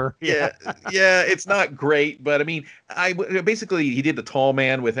Lauper. Yeah, yeah, it's not great, but I mean, basically he did The Tall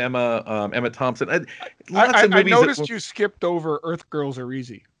Man with Emma Thompson. Lots of I movies. noticed you skipped over Earth Girls Are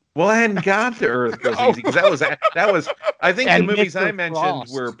Easy. Well, I hadn't got to Earth Girls Are Easy because that was I think the movies I mentioned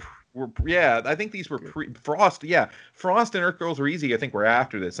were yeah, I think these were Frost. Yeah, Frost and Earth Girls Are Easy. I think were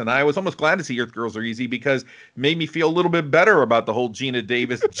after this, and I was almost glad to see Earth Girls Are Easy because it made me feel a little bit better about the whole Gina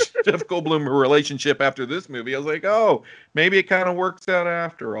Davis Jeff Goldblum relationship after this movie. I was like, oh, maybe it kind of works out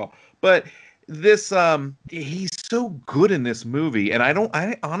after all. But this, he's so good in this movie, and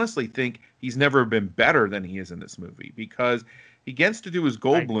I honestly think he's never been better than he is in this movie because he gets to do his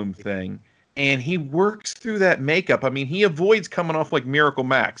Goldblum thing. And he works through that makeup. I mean, he avoids coming off like Miracle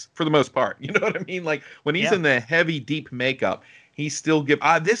Max for the most part. You know what I mean? Like when he's in the heavy, deep makeup, he still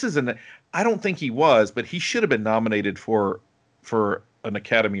this isn't. I don't think he was, but he should have been nominated for an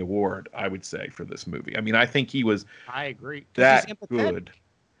Academy Award. I would say for this movie. I mean, I think he was. I agree. That good.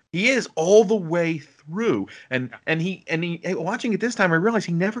 He is all the way through, and he watching it this time, I realized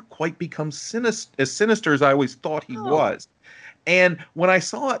he never quite becomes as sinister as I always thought he was. And when I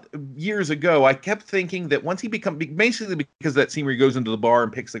saw it years ago, I kept thinking that once he basically because of that scene where he goes into the bar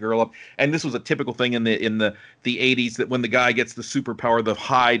and picks the girl up, and this was a typical thing in the 80s that when the guy gets the superpower, the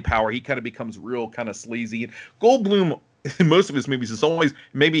hide power, he kind of becomes real kind of sleazy. And Goldblum, in most of his movies, is always,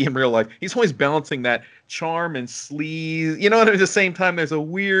 maybe in real life, he's always balancing that charm and sleaze. You know, and at the same time, there's a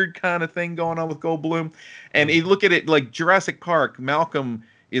weird kind of thing going on with Goldblum. And you look at it like Jurassic Park, Ian Malcolm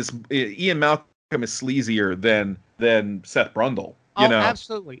is sleazier than Seth Brundle, you know?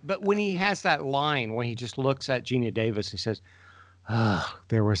 Absolutely. But when he has that line, when he just looks at Gina Davis, he says, "Oh,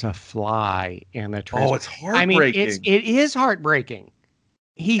 there was a fly in the trash." Oh, it's heartbreaking. I mean, it is heartbreaking.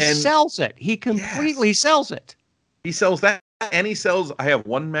 He sells it. He completely sells it. He sells that, and he sells, I have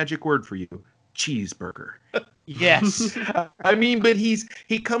one magic word for you, cheeseburger. Yes. I mean, but he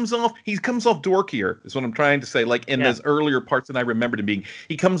comes off dorkier, is what I'm trying to say. Like in those earlier parts that I remembered him being,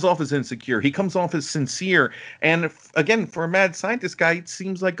 he comes off as insecure. He comes off as sincere. And again, for a mad scientist guy, it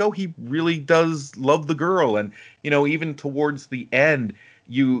seems like, he really does love the girl. And, even towards the end,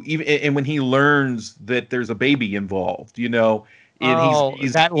 and when he learns that there's a baby involved, he's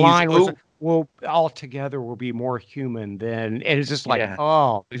that line was, well, all together will be more human than, and it's just like,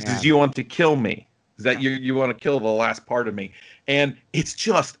 because you want to kill me. That you want to kill the last part of me, and it's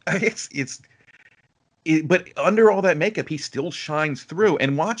just but under all that makeup, he still shines through.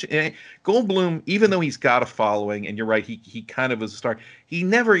 And Goldblum, even though he's got a following, and you're right, he kind of was a star. He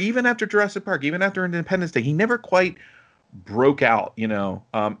never, even after Jurassic Park, even after Independence Day, he never quite broke out.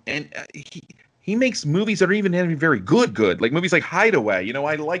 And he makes movies that are even very good, like movies like Hideaway.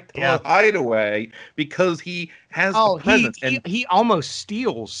 I liked Hideaway because he has a presence. He almost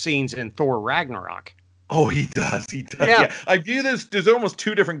steals scenes in Thor Ragnarok. Oh, he does. Yeah. I view this, there's almost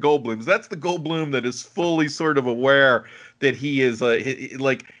two different Goldblums. That's the Goldblum that is fully sort of aware that he is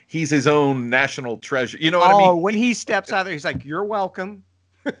he's his own national treasure. You know what I mean? Oh, when he steps out there, he's like, "You're welcome."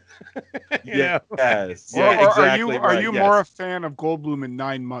 Yes. Exactly. Are you more a fan of Goldblum in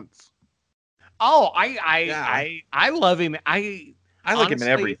 9 Months? Oh, I love him. I like him in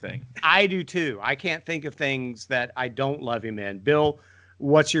everything. I do too. I can't think of things that I don't love him in. Bill,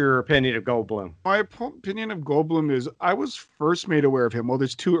 what's your opinion of Goldblum? My opinion of Goldblum is I was first made aware of him. Well,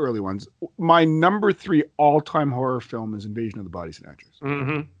 there's two early ones. My number 3 all-time horror film is Invasion of the Body Snatchers.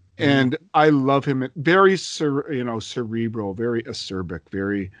 Mm-hmm. And I love him. Very, cerebral, very acerbic,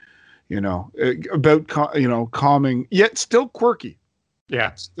 very, about, calming, yet still quirky.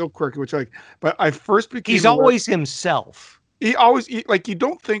 Yeah, still quirky, which but I first became. He's always himself. You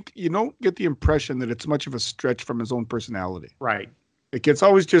don't get the impression that it's much of a stretch from his own personality. Right. It's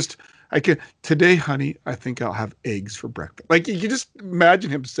always just, today, honey, I think I'll have eggs for breakfast. Like you just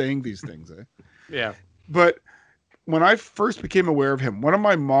imagine him saying these things. Yeah. But when I first became aware of him, one of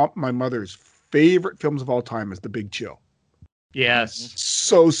my mother's favorite films of all time is The Big Chill. Yes.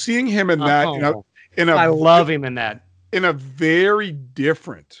 So seeing him in that, I love him in that. In a very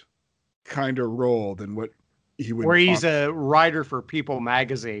different kind of role than what he would. Where he's a writer for People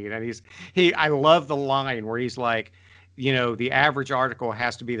magazine, and I love the line where he's like, the average article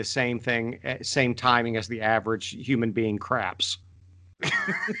has to be the same thing, same timing as the average human being craps. So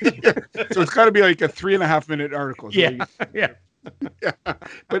it's got to be like a 3.5 minute article. So Yeah.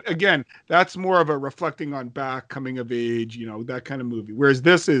 But again, that's more of a reflecting on coming of age, that kind of movie. Whereas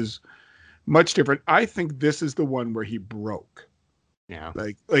this is much different. I think this is the one where he broke. Yeah.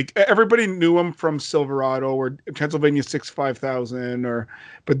 Like everybody knew him from Silverado or Pennsylvania 65000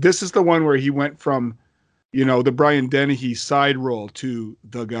 but this is the one where he went from, the Brian Dennehy side role to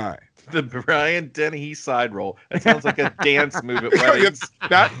the guy. The Brian Dennehy side roll. That sounds like a dance move at weddings.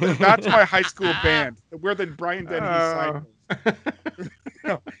 That's my high school band. We're the Brian Dennehy side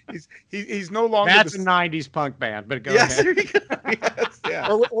roll. He's no longer. That's a '90s punk band, but go yes, ahead. There you go. Yes, yeah.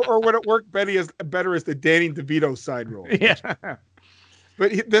 Or would it work better as the Danny DeVito side roll? Yeah.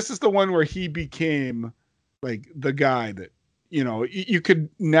 But this is the one where he became like the guy that, you could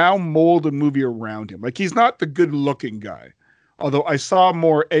now mold a movie around him. Like, he's not the good looking guy, although I saw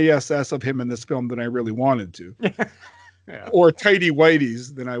more ASS of him in this film than I really wanted to, or tighty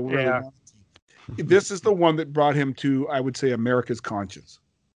whities than I really wanted to. This is the one that brought him to, I would say, America's conscience.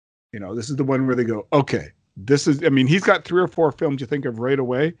 This is the one where they go, okay, he's got 3 or 4 films you think of right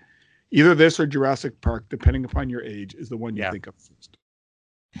away. Either this or Jurassic Park, depending upon your age, is the one you think of first.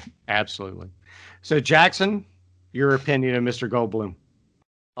 Absolutely. So, Jackson, your opinion of Mr. Goldblum?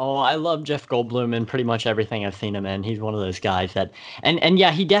 Oh, I love Jeff Goldblum in pretty much everything I've seen him in. He's one of those guys that, and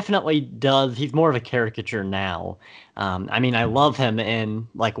yeah, he definitely does. He's more of a caricature now. I love him in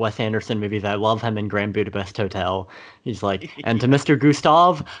like Wes Anderson movies. I love him in Grand Budapest Hotel. He's like, and to Mr.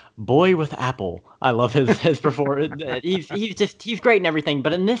 Gustav, boy with apple. I love his performance. He's great in everything.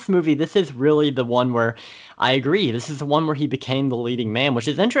 But in this movie, this is really the one where I agree. This is the one where he became the leading man, which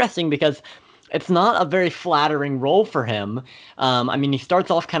is interesting because it's not a very flattering role for him. He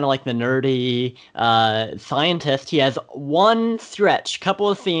starts off kind of like the nerdy scientist. He has one couple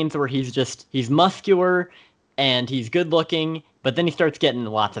of scenes where he's muscular and he's good looking, but then he starts getting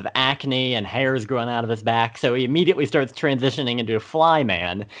lots of acne and hairs growing out of his back. So he immediately starts transitioning into a fly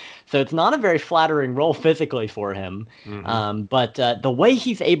man. So it's not a very flattering role physically for him. Mm-hmm. But the way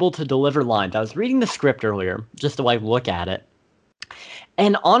he's able to deliver lines, I was reading the script earlier, just to look at it.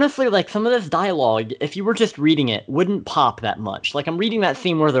 And honestly, some of this dialogue, if you were just reading it, wouldn't pop that much. I'm reading that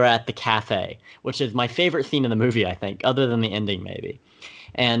scene where they're at the cafe, which is my favorite scene in the movie, I think, other than the ending, maybe.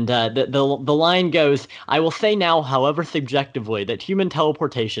 And the line goes, I will say now, however subjectively, that human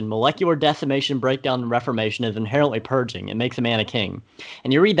teleportation, molecular decimation, breakdown, and reformation is inherently purging. It makes a man a king.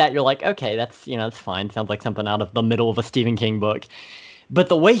 And you read that, you're like, okay, that's fine. Sounds like something out of the middle of a Stephen King book. But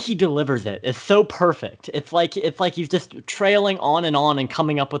the way he delivers it is so perfect. It's like he's just trailing on and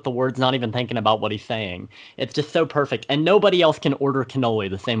coming up with the words, not even thinking about what he's saying. It's just so perfect. And nobody else can order cannoli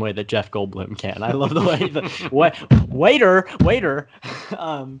the same way that Jeff Goldblum can. I love the way waiter.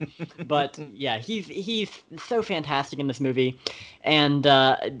 But yeah, he's so fantastic in this movie. And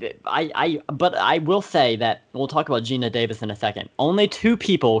but I will say that we'll talk about Geena Davis in a second. Only 2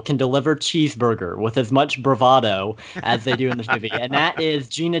 people can deliver cheeseburger with as much bravado as they do in this movie, and that is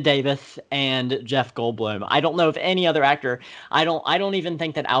Geena Davis and Jeff Goldblum. I don't know if any other actor. I don't even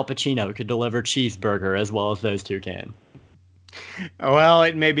think that Al Pacino could deliver cheeseburger as well as those 2 can. Well,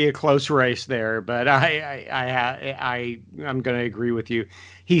 it may be a close race there, but I'm going to agree with you.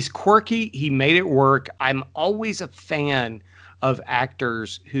 He's quirky. He made it work. I'm always a fan of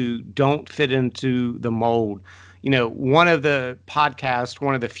actors who don't fit into the mold. One of the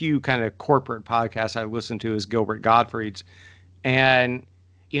few kind of corporate podcasts I listen to is Gilbert Gottfried's. And,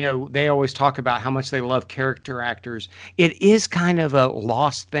 they always talk about how much they love character actors. It is kind of a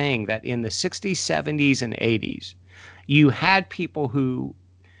lost thing that in the 60s, 70s, and 80s, you had people who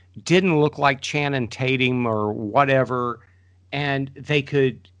didn't look like Channing Tatum or whatever, and they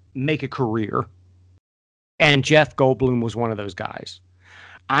could make a career. And Jeff Goldblum was one of those guys.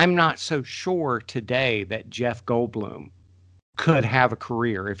 I'm not so sure today that Jeff Goldblum could have a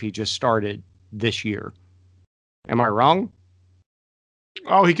career if he just started this year. Am I wrong?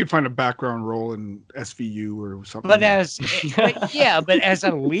 Oh, he could find a background role in SVU or something. But as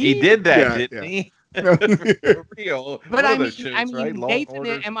a lead, he did that, didn't he? For real. But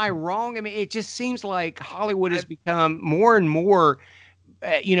Nathan, am I wrong? It just seems like Hollywood has become more and more,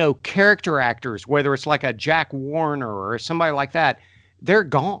 character actors, whether it's like a Jack Warner or somebody like that, they're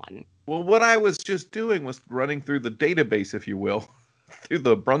gone. Well, what I was just doing was running through the database, if you will, through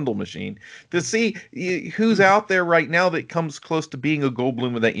the Brundle machine to see who's out there right now that comes close to being a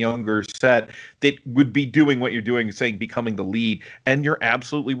Goldblum with that younger set that would be doing what you're doing, saying becoming the lead. And you're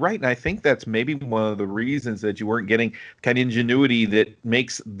absolutely right. And I think that's maybe one of the reasons that you weren't getting kind of ingenuity that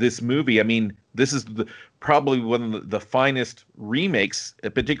makes this movie. This is probably one of the finest remakes,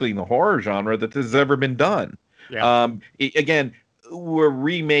 particularly in the horror genre, that has ever been done. Yeah. Again, we're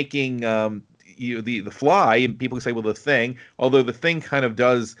remaking the Fly, and people say, well, The Thing, although The Thing kind of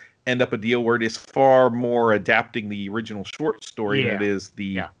does end up a deal where it is far more adapting the original short story than it is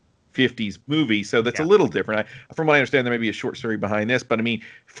the 50s movie. So that's a little different. From what I understand, there may be a short story behind this, but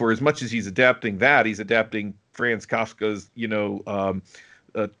for as much as he's adapting that, he's adapting Franz Kafka's,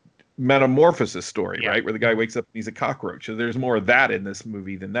 metamorphosis story, right? Where the guy wakes up and he's a cockroach. So there's more of that in this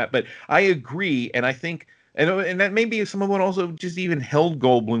movie than that. But I agree, and I think, and that maybe someone also just even held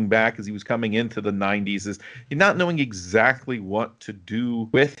Goldblum back as he was coming into the 90s, is not knowing exactly what to do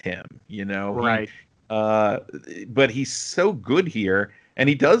with him, Right. But he's so good here, and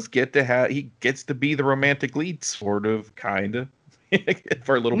he gets to be the romantic lead, sort of, kind of,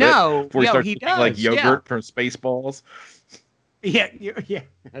 for a little bit. Before he starts looking like yogurt from Spaceballs. Yeah,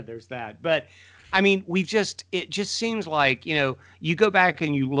 there's that. But I mean, it just seems like, you go back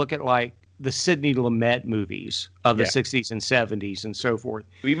and you look at like the Sidney Lumet movies of the 60s and 70s and so forth.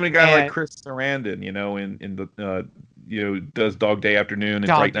 Even a guy like Chris Sarandon, in the does Dog Day Afternoon and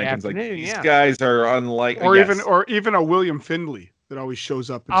Bright Night, things like these guys are unlike, or even a William Findley that always shows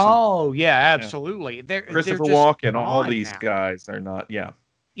up. Absolutely. Christopher Walken, all these guys are not.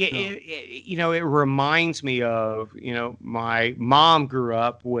 It reminds me of, my mom grew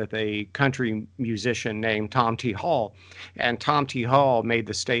up with a country musician named Tom T. Hall, and Tom T. Hall made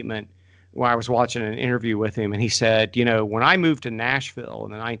the statement when I was watching an interview with him, and he said, when I moved to Nashville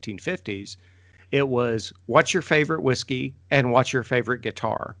in the 1950s, it was, what's your favorite whiskey and what's your favorite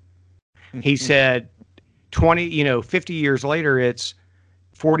guitar? He said 50 years later, it's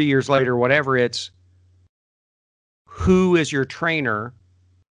 40 years later, whatever, it's who is your trainer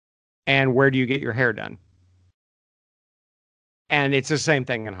and where do you get your hair done? And it's the same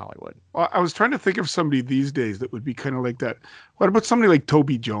thing in Hollywood. Well, I was trying to think of somebody these days that would be kind of like that. What about somebody like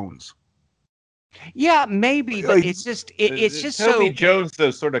Toby Jones? Yeah, maybe, but it's just Toby Jones, though,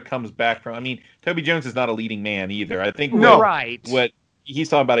 sort of comes back from. I mean, Toby Jones is not a leading man either. I think what he's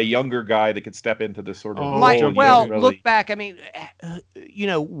talking about, a younger guy that could step into this sort of role. Look back. I mean,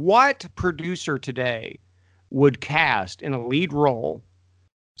 what producer today would cast in a lead role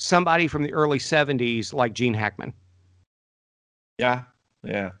somebody from the early 70s like Gene Hackman? Yeah.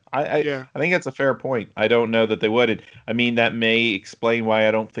 I think that's a fair point. I don't know that they would. I mean, that may explain why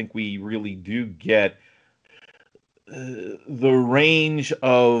I don't think we really do get the range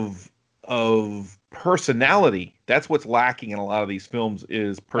of personality. That's what's lacking in a lot of these films,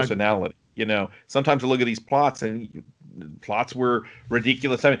 is personality. Sometimes I look at these plots and plots were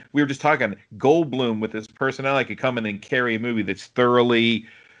ridiculous. I mean, we were just talking, Goldblum with his personality could come in and carry a movie that's thoroughly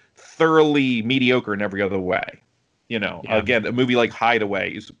mediocre in every other way. Again, a movie like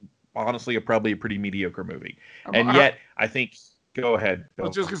Hideaway is honestly probably a pretty mediocre movie. And yet, I think, go ahead, Bill. I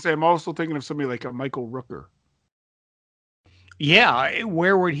was just going to say, I'm also thinking of somebody like a Michael Rooker. Yeah,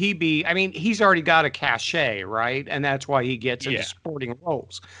 where would he be? I mean, he's already got a cachet, right? And that's why he gets into supporting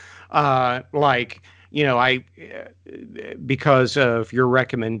roles. Because of your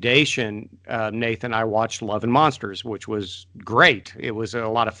recommendation, Nathan, I watched Love and Monsters, which was great. It was a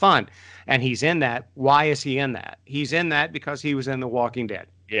lot of fun. And he's in that. Why is he in that? He's in that because he was in The Walking Dead.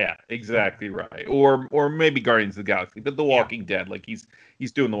 Yeah, exactly right. Or maybe Guardians of the Galaxy, but The Walking Dead, like he's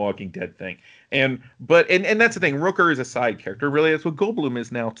doing the Walking Dead thing. And that's the thing. Rooker is a side character. Really, that's what Goldblum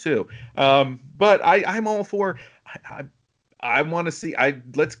is now too. But I'm all for. I want to see.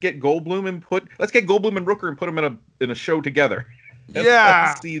 Let's get Goldblum and Rooker and put them in a show together.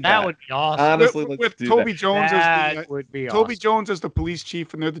 That would be awesome. Honestly, with Toby Jones Toby Jones as the police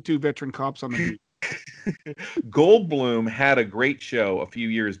chief, and they're the two veteran cops on the beat. Goldblum had a great show a few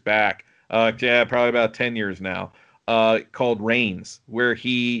years back, probably about 10 years now, called Reigns, where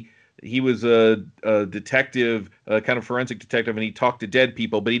he was a detective, a kind of forensic detective, and he talked to dead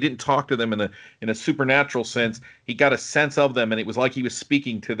people, but he didn't talk to them in a supernatural sense. He got a sense of them, and it was like he was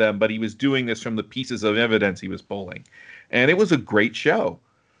speaking to them, but he was doing this from the pieces of evidence he was pulling. And it was a great show.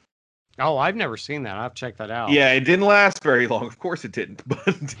 Oh, I've never seen that. I'll have to check that out. Yeah, it didn't last very long. Of course it didn't. But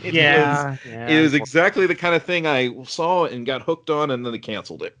it was exactly the kind of thing I saw and got hooked on, and then they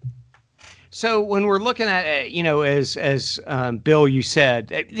canceled it. So when we're looking at, as Bill, you said,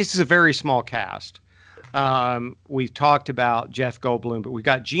 this is a very small cast. We've talked about Jeff Goldblum, but we've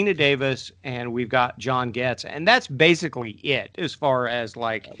got Gina Davis and we've got John Getz, and that's basically it as far as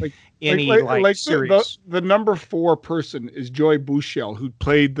series. The number 4 person is Joy Buchel, who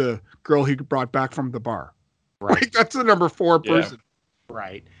played the girl he brought back from the bar. Right. That's the number 4 person. Yeah.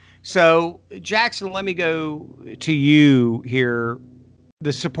 Right. So Jackson, let me go to you here.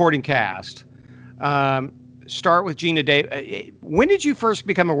 The supporting cast. Start with Gina Davis. When did you first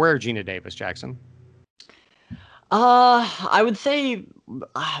become aware of Gina Davis, Jackson? I would say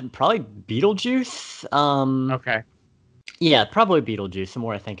probably Beetlejuice. Okay. Yeah, probably Beetlejuice. The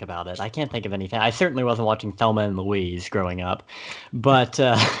more I think about it, I can't think of anything. I certainly wasn't watching Thelma and Louise growing up, but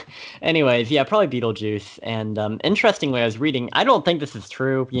anyways, yeah, probably Beetlejuice. And interestingly, I was reading. I don't think this is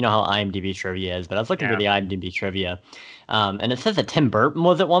true. You know how IMDb trivia is, but I was looking for the IMDb trivia, and it says that Tim Burton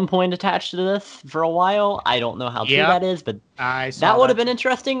was at one point attached to this for a while. I don't know how true that is, but that would have been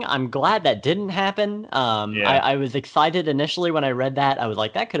interesting. I'm glad that didn't happen. I was excited initially when I read that. I was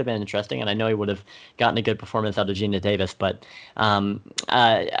like, that could have been interesting, and I know he would have gotten a good performance out of Gina Davis, but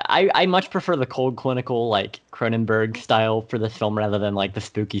I much prefer the cold, clinical, like Cronenberg style for this film rather than like the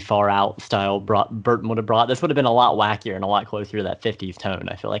spooky, far out style Burton would have brought. This would have been a lot wackier and a lot closer to that 50s tone,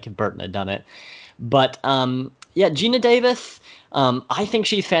 I feel like, if Burton had done it. But yeah, Gina Davis, I think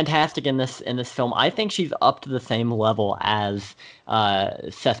she's fantastic in this film. I think she's up to the same level as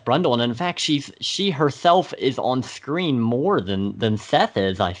Seth Brundle, and in fact, she herself is on screen more than Seth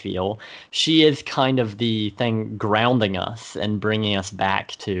is. I feel she is kind of the thing grounding us and bringing us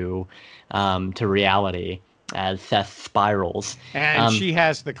back to reality as Seth spirals. And she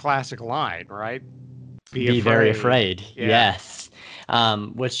has the classic line, right? Be very afraid. Yeah. Yes.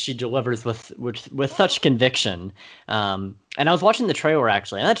 Which she delivers with such conviction. And I was watching the trailer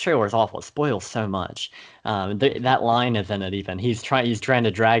actually, and that trailer is awful. It spoils so much. That line is in it even. He's trying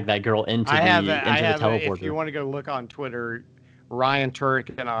to drag that girl into the teleporter. If you want to go look on Twitter, Ryan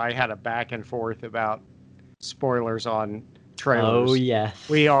Turek and I had a back and forth about spoilers on trailers. Oh yes.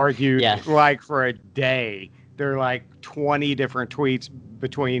 We argued like for a day. There are like 20 different tweets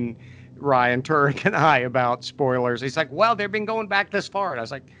between Ryan Turek and I about spoilers. He's like, well, they've been going back this far. And I was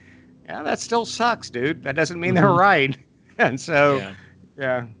like, yeah, that still sucks, dude. That doesn't mean they're right. And so,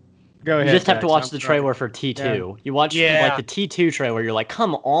 yeah. Go ahead. You just have to watch the trailer for T2. Yeah. You watch like the T2 trailer, you're like,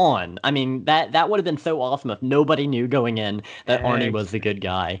 come on. I mean, that would have been so awesome if nobody knew going in that Arnie was the good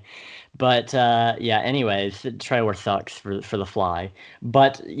guy. But anyways, the trailer sucks for The Fly.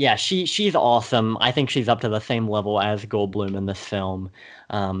 But yeah, she's awesome. I think she's up to the same level as Goldblum in this film.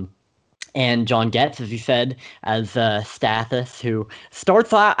 And John Getz, as you said, as Stathis, who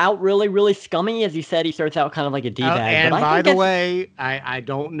starts out really, really scummy. As you said, he starts out kind of like a D-bag. And by the way, I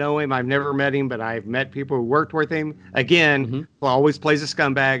don't know him. I've never met him, but I've met people who worked with him. Again, he always plays a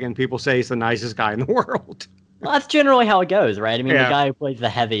scumbag, and people say he's the nicest guy in the world. Well, that's generally how it goes, right? I mean, the guy who plays the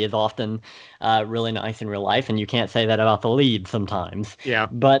heavy is often really nice in real life, and you can't say that about the lead sometimes. Yeah.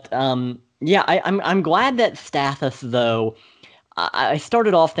 But, I'm glad that Stathis, though... I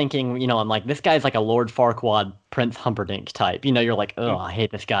started off thinking, I'm like, this guy's like a Lord Farquaad, Prince Humperdinck type. You're like, oh, I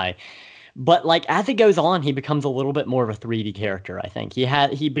hate this guy. But like as it goes on, he becomes a little bit more of a 3D character, I think.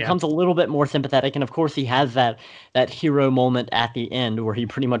 He becomes a little bit more sympathetic, and of course he has that hero moment at the end where he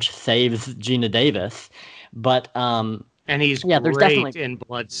pretty much saves Gina Davis. But and he's great in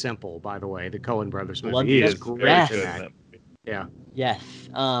Blood Simple, by the way, the Coen Brothers movie. He is great in that. Yeah. Yes.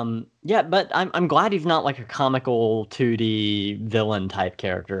 But I'm glad he's not like a comical 2D villain type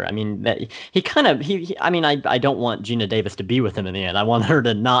character. I mean, I don't want Gina Davis to be with him in the end. I want her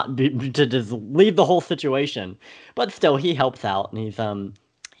to not be, to just leave the whole situation. But still, he helps out, and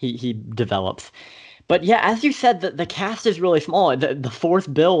he develops. But yeah, as you said, the cast is really small. The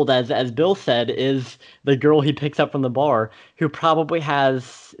fourth build, as Bill said, is the girl he picks up from the bar, who probably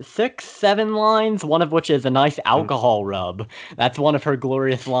has 6-7 lines, one of which is a nice alcohol rub. That's one of her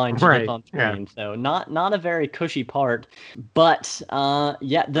glorious lines on screen. Yeah. So not a very cushy part. But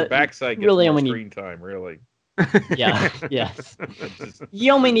the backside gets really more screen time, really. Yeah, yes.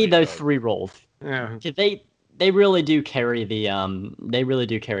 You only need those 3 roles. Yeah. They really do carry the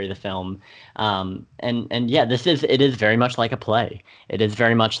film. And yeah, it is very much like a play. It is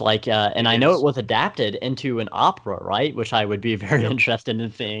very much like and I know it was adapted into an opera, right? Which I would be very interested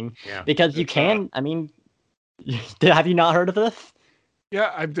in seeing. Yeah, because you can, I mean, have you not heard of this?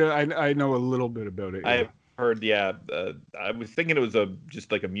 Yeah, I know a little bit about it. Yeah. I've heard, I was thinking it was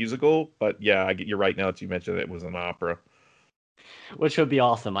just like a musical, but yeah, you're right now that you mentioned it was an opera. Which would be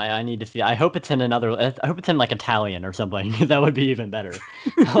awesome. I need to see. I hope it's in like Italian or something. That would be even better.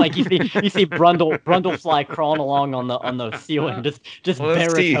 Like you see Brundlefly crawling along on the ceiling, just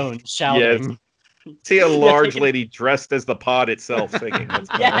baritone shouting. Yes. See a large lady dressed as the pod itself singing.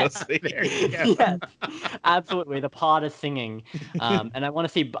 Yes, absolutely. The pod is singing, and I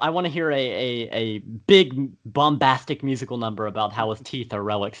want to hear a big bombastic musical number about how his teeth are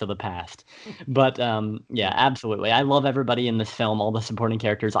relics of the past. But absolutely. I love everybody in this film, all the supporting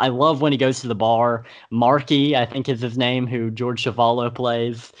characters. I love when he goes to the bar. Marky, I think is his name, who George Chuvalo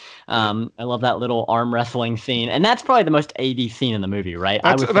plays. I love that little arm wrestling scene, and that's probably the most 80s scene in the movie, right?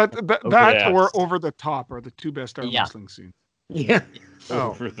 Or Over the Top are the 2 best arm wrestling scenes. Yeah.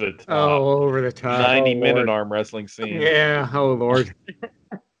 Over the top. Oh, over the top. 90-minute arm wrestling scene. Yeah. Oh, Lord.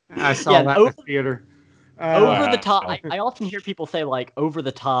 I saw that in the theater. Over the top. I often hear people say like over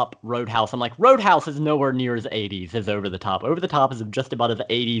the top Roadhouse. I'm like, Roadhouse is nowhere near as 80s as Over the Top. Over the Top is just about as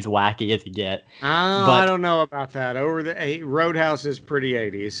 80s wacky as you get. I don't know about that. Roadhouse is pretty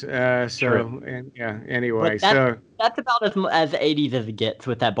 80s. Anyway, that's about as 80s as it gets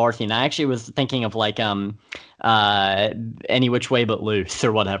with that bar scene. I actually was thinking of like Any Which Way But Loose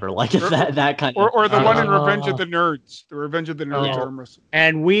or whatever. Like it's that kind of or the one in Revenge of the Nerds. The Revenge of the Nerds arm wrestling.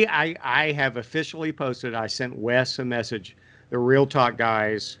 And I have officially posted. I sent Wes a message. The Real Talk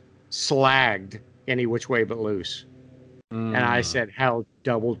guys slagged Any Which Way But Loose, and I said, "How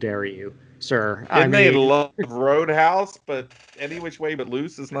double dare you, sir?" They love Roadhouse, but Any Which Way But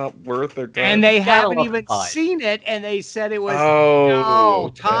Loose is not worth their time. And they haven't even seen it, and they said it was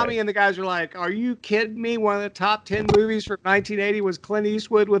Tommy and the guys were like, "Are you kidding me? One of the top 10 movies from 1980 was Clint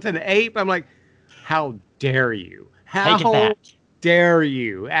Eastwood with an ape." I'm like, "How dare you? How dare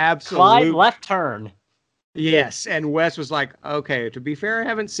you? Absolutely." Slide left turn. Yes, and Wes was like, "Okay, to be fair, I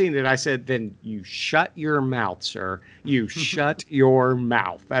haven't seen it." I said, "Then you shut your mouth, sir. You shut your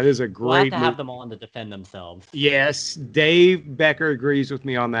mouth." That is a great We'll have to have them on to defend themselves. Yes, Dave Becker agrees with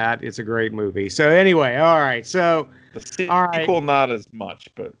me on that. It's a great movie. So anyway, all right. So the sequel, not as much,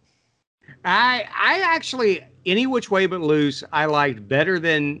 but I actually Any Which Way But Loose I liked better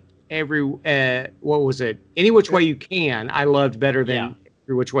than what was it? Any Which Way You Can. I loved better than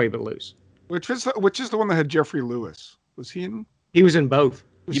Every Which Way But Loose. Which is the one that had Jeffrey Lewis? Was he in? He was in both.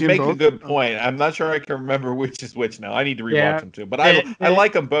 You make a good point. I'm not sure I can remember which is which now. I need to rewatch them too. But I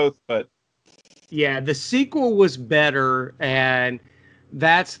like them both. But yeah, the sequel was better, and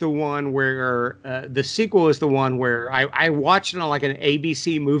that's the one where the sequel is the one where I watched it on like an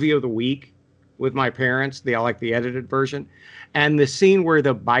ABC Movie of the Week with my parents. They all like the edited version, and the scene where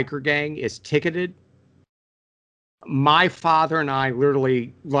the biker gang is ticketed. My father and I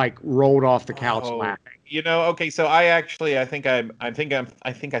literally like rolled off the couch laughing. Okay, so I think I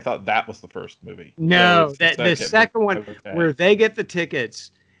thought that was the first movie. No, the second one where they get the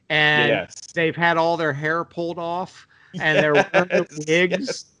tickets and they've had all their hair pulled off and they're wearing the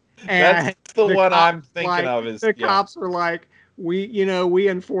wigs. And that's the one I'm thinking of. Is the cops are like, we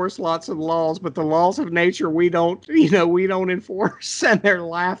enforce lots of laws, but the laws of nature we don't enforce. And they're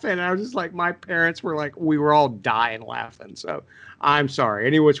laughing. And I was just like, my parents were like, we were all dying laughing. So I'm sorry.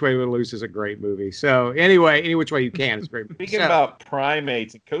 Any Which Way But Loose is a great movie. So anyway, Any Which Way You Can is a great movie. Speaking about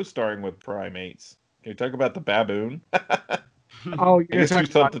primates and co-starring with primates, can you talk about the baboon? Oh, I guess we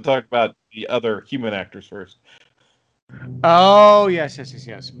have to talk about the other human actors first. Oh,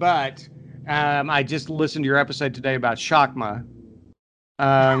 yes. But I just listened to your episode today about Shakma.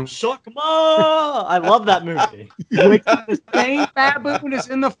 Shakma! I love that movie. Which is the same baboon as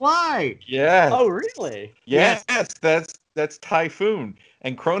in The Fly. Yes. Oh, really? Yes, that's Typhoon.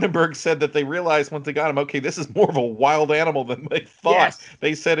 And Cronenberg said that they realized once they got him, okay, this is more of a wild animal than they thought. Yes.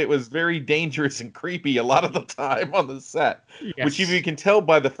 They said it was very dangerous and creepy a lot of the time on the set. Yes. Which you can tell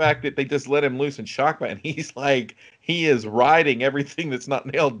by the fact that they just let him loose in Shakma, and he is riding everything that's not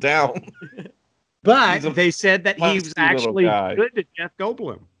nailed down. But they said that he was actually good to Jeff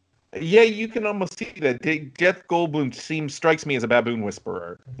Goldblum. Yeah, you can almost see that. Jeff Goldblum strikes me as a baboon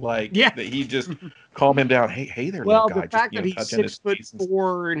whisperer. That he just calmed him down. Hey there, little guy. Well, the fact that he's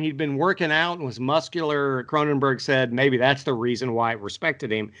 6'4" and he'd been working out and was muscular, Cronenberg said maybe that's the reason why I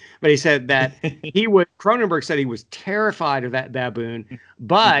respected him. But he said that Cronenberg said he was terrified of that baboon,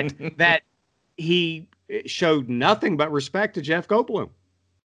 but that he showed nothing but respect to Jeff Goldblum.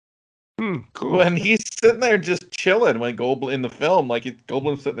 Cool. When he's sitting there just chilling when Goldblum in the film,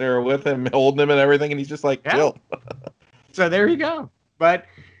 Goldblum's sitting there with him, holding him and everything, and he's just chill. So there you go. But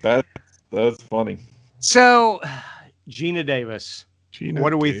that's funny. So Geena Davis. What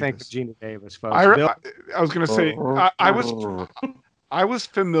do we think of Geena Davis, folks? I was going to say I was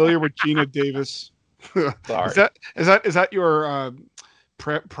familiar with Geena Davis. Sorry. Is that your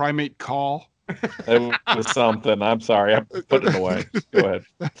primate call? It was something. I'm sorry. I'm putting it away. Go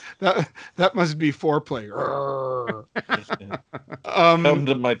ahead. That must be foreplay. Come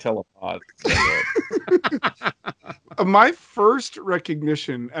to my telepod. My first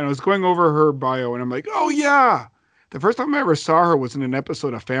recognition, and I was going over her bio, and I'm like, oh yeah. The first time I ever saw her was in an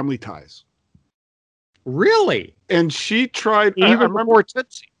episode of Family Ties. Really? And she tried even before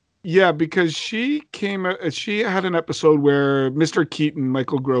Tootsie. Yeah, because she had an episode where Mr. Keaton,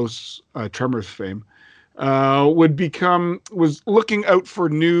 Michael Gross, Tremors fame, was looking out for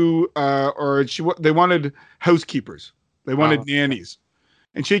new, they wanted housekeepers. They wanted nannies.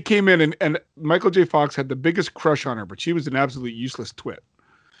 And she came in, and Michael J. Fox had the biggest crush on her, but she was an absolute useless twit.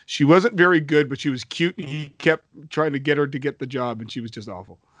 She wasn't very good, but she was cute, and he kept trying to get her to get the job, and she was just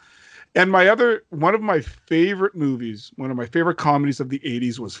awful. And one of my favorite movies, one of my favorite comedies of the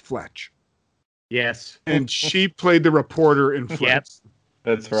 80s was Fletch. Yes. And she played the reporter in Fletch. Yep.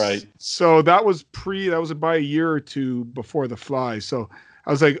 That's right. So that was about a year or two before The Fly. So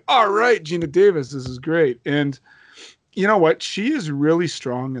I was like, all right, Gina Davis, this is great. And you know what? She is really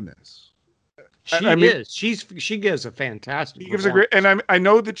strong in this. She is. She gives a fantastic. She gives a great, and I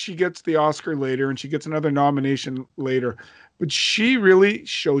know that she gets the Oscar later, and she gets another nomination later, but she really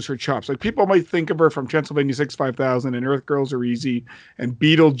shows her chops. Like, people might think of her from Transylvania 65000 and Earth Girls Are Easy and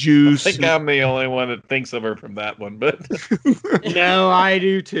Beetlejuice. I think I'm the only one that thinks of her from that one, but no, I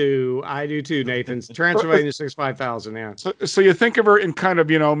do too. Nathan. Transylvania 65000. Yeah. So you think of her in kind of,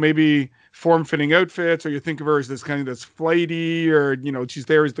 maybe form-fitting outfits, or you think of her as this kind of this flighty, or she's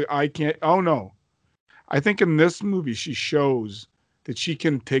there as the eye can't. Oh no, I think in this movie she shows that she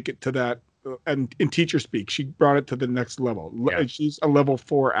can take it to that. And in teacher speak, she brought it to the next level. Yeah. She's a level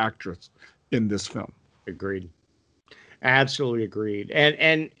 4 actress in this film. Agreed. Absolutely agreed.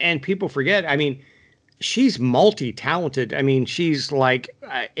 And people forget, I mean, she's multi-talented. I mean, she's like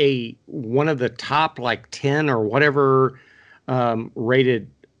one of the top 10 or whatever rated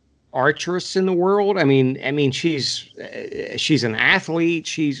archers in the world. I mean, she's an athlete.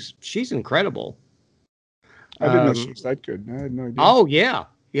 She's incredible. I didn't know she was that good. I had no idea. Oh yeah.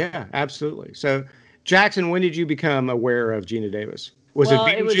 Yeah, absolutely. So, Jackson, when did you become aware of Gina Davis? Was it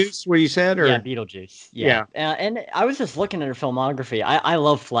Beetlejuice, what you said? Or? Yeah, Beetlejuice. Yeah. And I was just looking at her filmography. I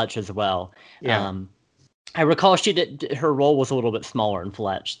love Fletch as well. Yeah. I recall her role was a little bit smaller in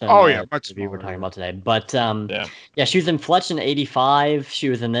Fletch than much the we're talking about today. But she was in Fletch in 85. She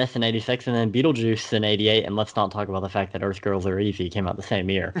was in this in 86, and then Beetlejuice in 88. And let's not talk about the fact that Earth Girls Are Easy came out the same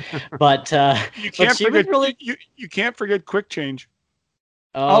year. But you can't forget Quick Change.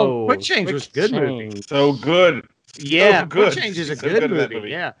 Oh, Quick Change was a good movie. So good. Yeah, so good. Quick Change is a good movie.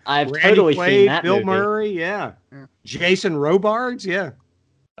 Yeah, I've totally seen that Bill movie. Murray. Yeah. Jason Robards. Yeah,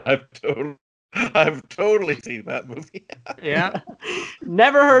 I've totally seen that movie. Yeah.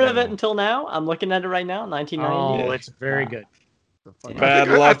 Never heard of it until now. I'm looking at it right now. 1990. Oh, it's very good. Bad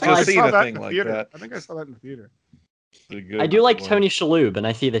luck to see a thing like that. I think I saw that in the theater. I do like Tony Shalhoub, and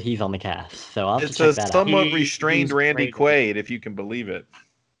I see that he's on the cast, so I'll have to check that out. It's a somewhat restrained Randy Quaid, if you can believe it.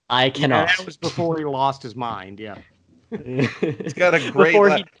 I cannot. Yeah, that was before he lost his mind. Yeah, he's got a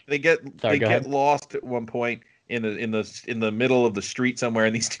great. They get lost at one point in the middle of the street somewhere,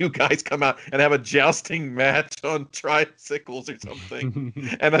 and these two guys come out and have a jousting match on tricycles or something,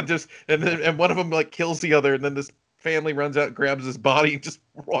 and one of them kills the other, and then this family runs out, grabs his body, and just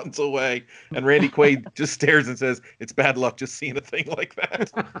runs away. And Randy Quaid just stares and says, "It's bad luck just seeing a thing like that."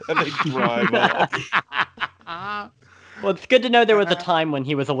 And they drive off. Well, it's good to know there was a time when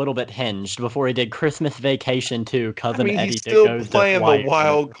he was a little bit hinged before he did Christmas Vacation 2, Cousin Eddie. He's still playing the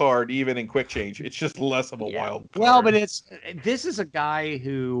wild card even in Quick Change. It's just less of a wild card. Well, but this is a guy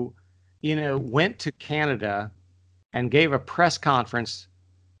who, went to Canada and gave a press conference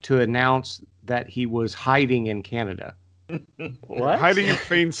to announce that he was hiding in Canada. What? Hiding in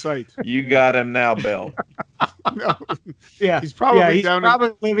plain sight. You got him now, Bill. No. Yeah, he's probably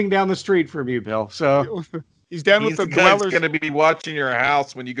living down the street from you, Bill. So he's down with the dwellers. He's going to be watching your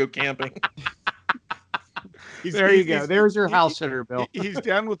house when you go camping. There you go. There's your house sitter, Bill. He's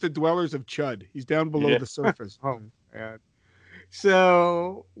down with the dwellers of Chud. He's down below the surface. Oh, man.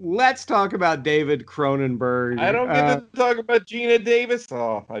 So let's talk about David Cronenberg. I don't get to talk about Gina Davis.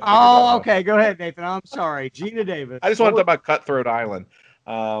 Okay. Go ahead, Nathan. I'm sorry. Gina Davis. I just want to talk about Cutthroat Island.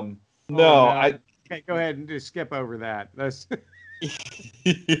 Okay, go ahead and just skip over that. That's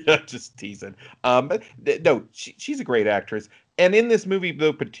just teasing. No, she's a great actress. And in this movie,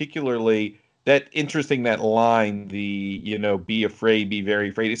 though, particularly, that line, be afraid, be very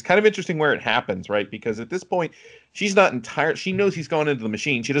afraid. It's kind of interesting where it happens, right? Because at this point, she's not entirely. She knows he's gone into the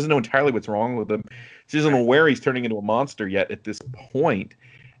machine. She doesn't know entirely what's wrong with him. She doesn't know where he's turning into a monster yet at this point.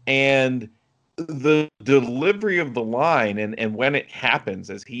 And the delivery of the line and when it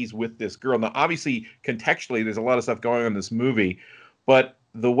happens as he's with this girl. Now, obviously, contextually, there's a lot of stuff going on in this movie, but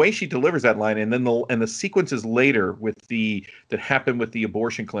the way she delivers that line, and then the sequences later that happen with the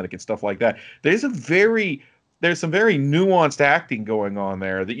abortion clinic and stuff like that, there's some very nuanced acting going on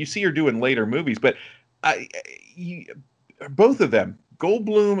there that you see her do in later movies. But both of them,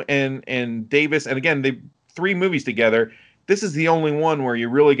 Goldblum and Davis, and again, they 3 movies together. This is the only one where you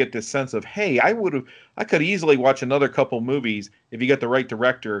really get this sense of, hey, I could easily watch another couple movies if you get the right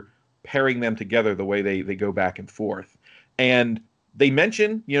director pairing them together the way they go back and forth. And they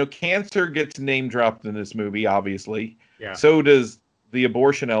mention, cancer gets name dropped in this movie, obviously. Yeah. So does the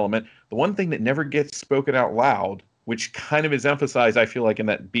abortion element. The one thing that never gets spoken out loud, which kind of is emphasized, I feel like, in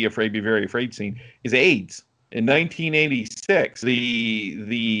that Be Afraid, Be Very Afraid scene, is AIDS. In 1986,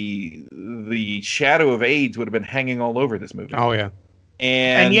 the shadow of AIDS would have been hanging all over this movie. Oh, yeah.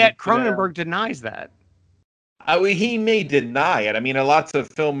 And yet Cronenberg denies that. He may deny it. I mean, lots of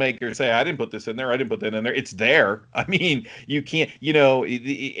filmmakers say, I didn't put this in there. I didn't put that in there. It's there. I mean, you can't,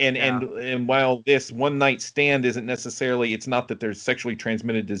 and while this one night stand isn't necessarily, it's not that there's sexually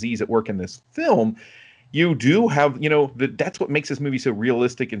transmitted disease at work in this film. You do have, that's what makes this movie so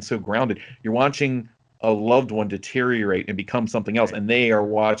realistic and so grounded. You're watching a loved one deteriorate and become something else, and they are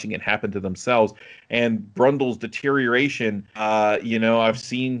watching it happen to themselves. And Brundle's deterioration, I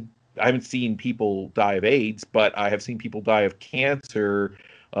haven't seen people die of AIDS, but I have seen people die of cancer,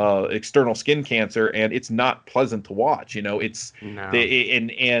 external skin cancer, and it's not pleasant to watch. It's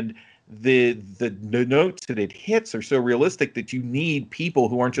the notes that it hits are so realistic that you need people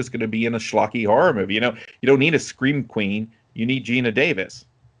who aren't just going to be in a schlocky horror movie. You don't need a scream queen. You need Gina Davis.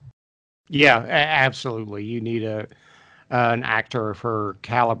 Yeah, absolutely. You need an actor of her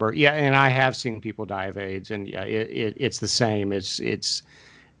caliber. Yeah, and I have seen people die of AIDS, and yeah, it's the same. It's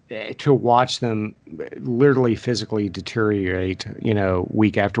to watch them literally physically deteriorate,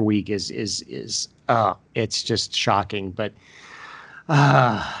 week after week is it's just shocking. But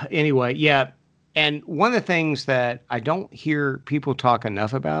anyway, yeah. And one of the things that I don't hear people talk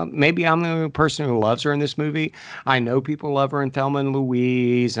enough about, maybe I'm the only person who loves her in this movie. I know people love her in Thelma and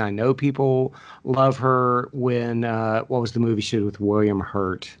Louise. I know people love her when, what was the movie she did with William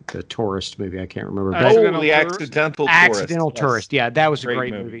Hurt, the tourist movie? I can't remember. The Accidental Tourist. Accidental Tourist. Yeah, that was a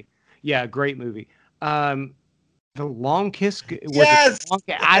great movie. Yeah, great movie. The Long Kiss. Yes!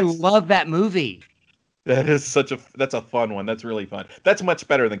 I love that movie. That's a fun one. That's really fun. That's much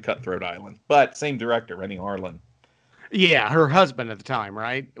better than Cutthroat Island, but same director, Rennie Harlin. Yeah, her husband at the time,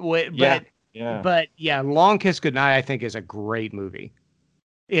 right? But yeah, Long Kiss Goodnight, I think, is a great movie.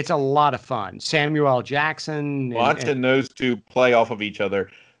 It's a lot of fun. Samuel L. Jackson. Watching those two play off of each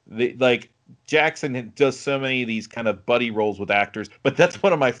other, Jackson does so many of these kind of buddy roles with actors, but that's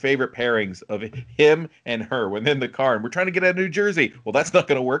one of my favorite pairings of him and her when they're in the car and we're trying to get out of New Jersey. Well, that's not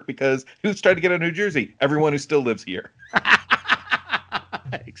going to work because who's trying to get out of New Jersey? Everyone who still lives here.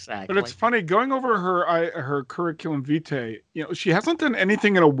 Exactly. But it's funny going over her curriculum vitae. She hasn't done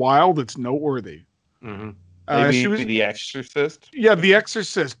anything in a while that's noteworthy. Mm-hmm. Maybe she was The Exorcist. Yeah, The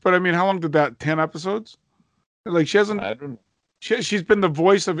Exorcist. But I mean, how long did that? 10 episodes? She hasn't. I don't know. She's been the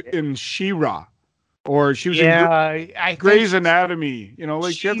voice of in She-Ra, or she was in Grey's Anatomy.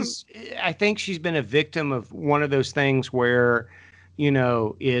 I think she's been a victim of one of those things where,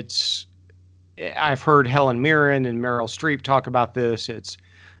 it's. I've heard Helen Mirren and Meryl Streep talk about this. It's,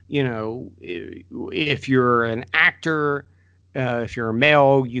 if you're an actor, if you're a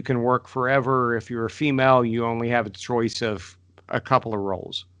male, you can work forever. If you're a female, you only have a choice of a couple of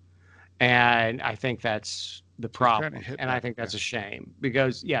roles, and I think that's the problem, and I think that's a shame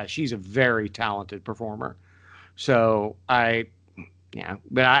because she's a very talented performer. So I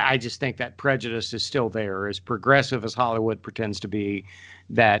just think that prejudice is still there. As progressive as Hollywood pretends to be,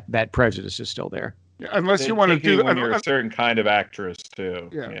 that prejudice is still there. Yeah, unless you want to do when you're a certain kind of actress too.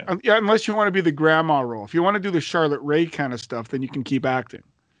 Yeah, unless you want to be the grandma role. If you want to do the Charlotte Rae kind of stuff, then you can keep acting.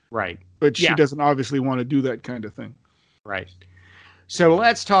 Right. But she doesn't obviously want to do that kind of thing. Right. So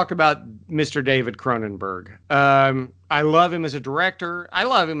let's talk about Mr. David Cronenberg. I love him as a director. I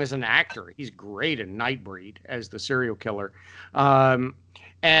love him as an actor. He's great in Nightbreed as the serial killer. And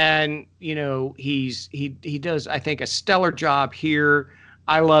he does, I think, a stellar job here.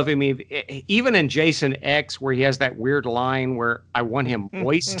 I love him even in Jason X, where he has that weird line where I want him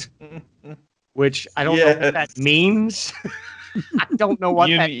moist, which I don't know what that means. I don't know what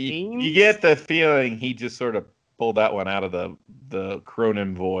that means. You get the feeling he just sort of pulled that one out of the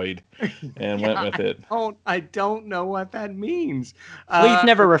Cronin void and went with it. I don't know what that means. Please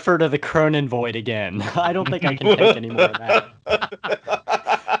never refer to the Cronin void again. I don't think I can take any more of that.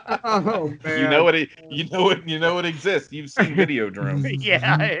 Oh man! You know it exists. You've seen Videodrome.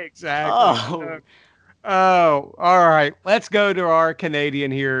 Yeah, exactly. Oh, all right. Let's go to our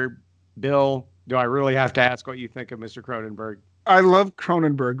Canadian here, Bill. Do I really have to ask what you think of Mr. Cronenberg? I love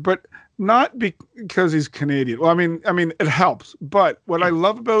Cronenberg, but not because he's Canadian. Well, I mean, it helps. But what I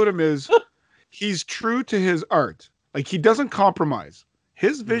love about him is he's true to his art. Like, he doesn't compromise.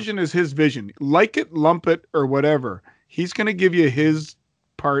 His vision is his vision. Like it, lump it, or whatever. He's going to give you his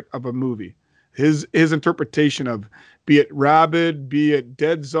part of a movie. His interpretation of, be it Rabid, be it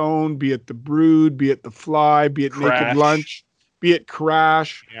Dead Zone, be it The Brood, be it The Fly, be it Crash. Naked Lunch, be it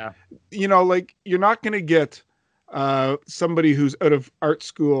Crash. Yeah. You know, like you're not going to get somebody who's out of art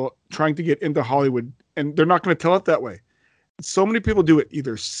school trying to get into Hollywood, and they're not going to tell it that way. So many people do it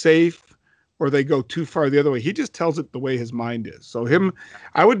either safe or they go too far the other way. He just tells it the way his mind is. So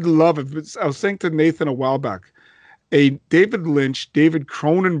I would love if I was saying to Nathan a while back, a David Lynch, David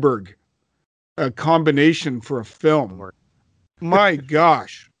Cronenberg combination for a film. My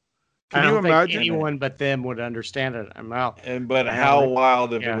gosh. Can you imagine? Anyone but them would understand it. I'm out. But how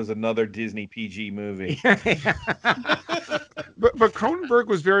wild if it was another Disney PG movie. But Cronenberg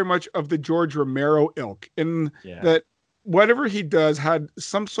was very much of the George Romero ilk in that whatever he does had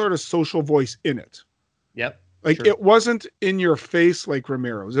some sort of social voice in it. Yep. Like it wasn't in your face like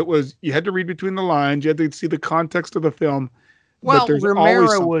Romero's. It was, you had to read between the lines. You had to see the context of the film. Well,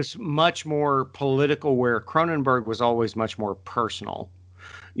 Romero was much more political, where Cronenberg was always much more personal.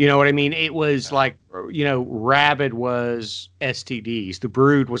 You know what I mean? It was like, you know, Rabid was STDs. The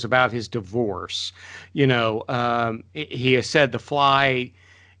Brood was about his divorce. You know, he has said The Fly,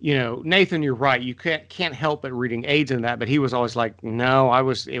 you know, Nathan, you're right. You can't help but reading AIDS in that, but he was always like, no,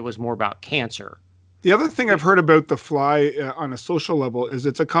 it was more about cancer. The other thing I've heard about The Fly on a social level is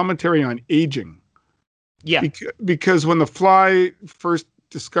it's a commentary on aging. Yeah. Because when the Fly first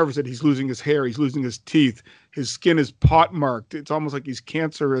discovers that he's losing his hair, he's losing his teeth, his skin is pockmarked. It's almost like he's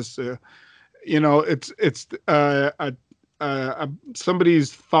cancerous. You know, it's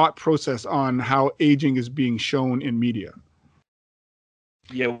somebody's thought process on how aging is being shown in media.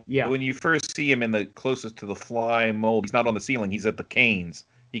 Yeah. When you first see him in the closest to the Fly mold, he's not on the ceiling. He's at the canes.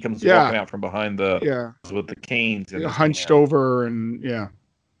 He comes walking out from behind with the canes, and hunched over, and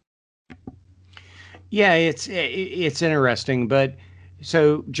Yeah, it's interesting, but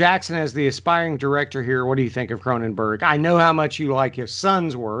so Jackson, as the aspiring director here, what do you think of Cronenberg? I know how much you like his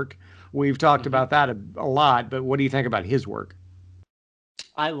son's work. We've talked about that a lot, but what do you think about his work?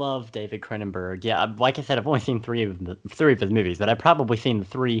 I love David Cronenberg. Yeah, like I said, I've only seen three of his movies, but I've probably seen the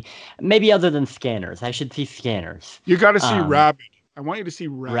three, maybe other than Scanners. I should see Scanners. You got to see Rabid. I want you to see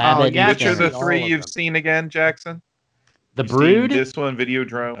Rabid. Which are the three you've seen again, Jackson? The Brood, this one,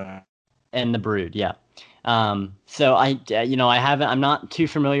 Videodrome, and The Brood. Yeah. So I'm not too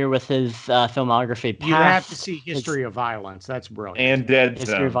familiar with his filmography. You have to see History of Violence. That's brilliant. And Dead Zone.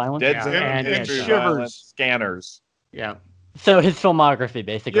 History of Violence? Dead Zone and Shivers. Scanners. Yeah. So his filmography,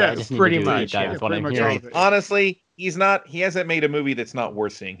 basically. Yeah, I just pretty need to much. do what I'm hearing. Honestly, he hasn't made a movie that's not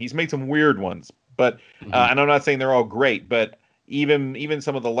worth seeing. He's made some weird ones, but and I'm not saying they're all great, but even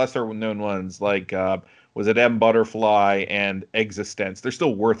some of the lesser known ones, like was it M. Butterfly and Existence, they're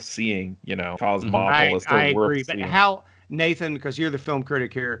still worth seeing. You know, Cosmopolis is still I worth agree. seeing. But how, Nathan, because you're the film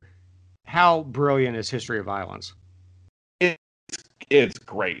critic here, how brilliant is History of Violence? It's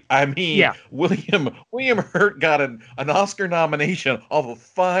great. I mean, William Hurt got an Oscar nomination off of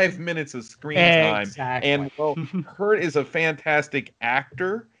 5 minutes of screen time. And Hurt is a fantastic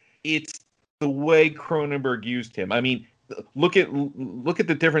actor. It's the way Cronenberg used him. I mean, look at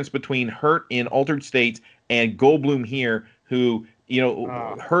the difference between Hurt in Altered States and Goldblum here, who, you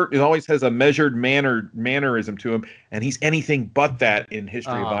know, Hurt always has a measured mannerism to him, and he's anything but that in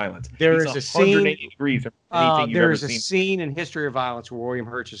History of Violence. There is a scene. 180 degrees from anything you've ever seen. There's a scene in History of Violence where William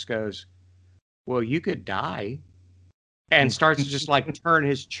Hurt just goes, "Well, you could die," and starts to just like turn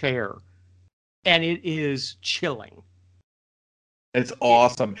his chair, and it is chilling. It's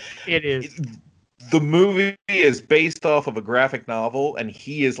awesome. It is. The movie is based off of a graphic novel, and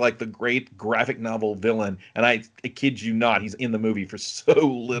he is like the great graphic novel villain. And I kid you not, he's in the movie for so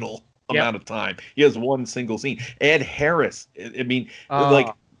little amount of time. He has one single scene. Ed Harris. I mean,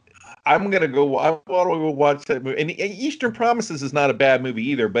 like, I want to go watch that movie. And Eastern Promises is not a bad movie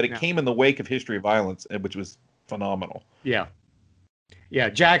either, but it came in the wake of History of Violence, which was phenomenal. Yeah. Yeah,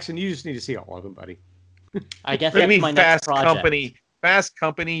 Jackson, you just need to see all of them, buddy. I guess maybe that's my next project. Fast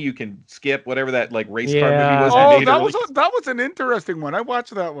Company, you can skip whatever that like race car movie was. That was an interesting one. I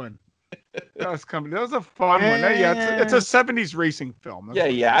watched that one. Fast Company. That was a fun one. Yeah, it's a 70s racing film.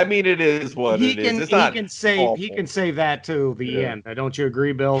 Yeah. I mean, it is what it is. It's not awful. He can save that till the end. Don't you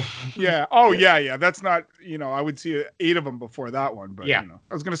agree, Bill? Yeah. Oh, yeah. That's not, I would see 8 of them before that one. But I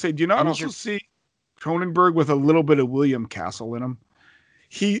was going to say, do you not also see Cronenberg with a little bit of William Castle in him?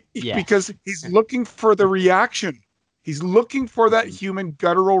 Because he's looking for the reaction. He's looking for that human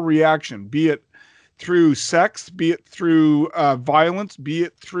guttural reaction, be it through sex, be it through violence, be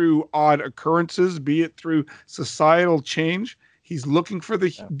it through odd occurrences, be it through societal change. He's looking for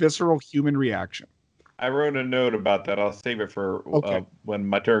the visceral human reaction. I wrote a note about that. I'll save it for when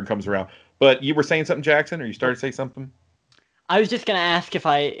my turn comes around. But you were saying something, Jackson, or you started to say something? I was just gonna ask if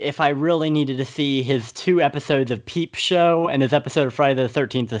I really needed to see his 2 episodes of Peep Show and his episode of Friday the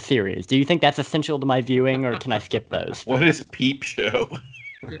 13th, the series. Do you think that's essential to my viewing, or can I skip those? What is Peep Show?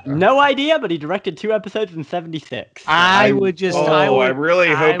 No idea, but he directed 2 episodes in '76. I I really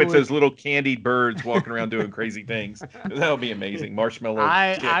hope it's those little candied birds walking around doing crazy things. That would be amazing. Marshmallow.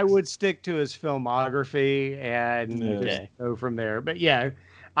 I would stick to his filmography and just go from there. But yeah,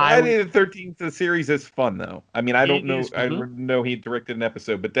 Friday the 13th series is fun though. I mean, I don't know. I know he directed an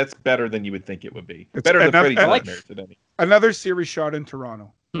episode, but that's better than you would think it would be. It's better than Freddy's like Nightmares today. Another series shot in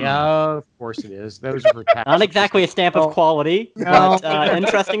Toronto. Yeah, of course it is. Those are fantastic. Not exactly a stamp of quality, but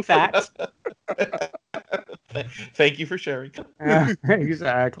interesting facts. Thank you for sharing.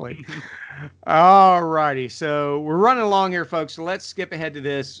 Exactly. All righty. So we're running along here, folks. So let's skip ahead to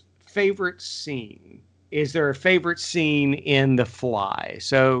this favorite scene. Is there a favorite scene in The Fly?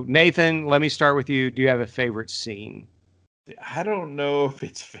 So Nathan, let me start with you. Do you have a favorite scene? I don't know if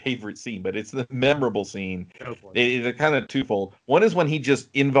it's favorite scene, but it's the memorable scene. It's kind of twofold. One is when he just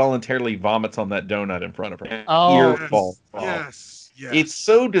involuntarily vomits on that donut in front of her. Oh, yes. It's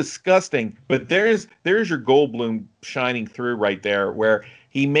so disgusting. But there's your Goldblum shining through right there, where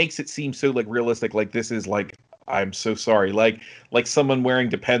he makes it seem so like realistic. Like this is like, I'm so sorry. Like someone wearing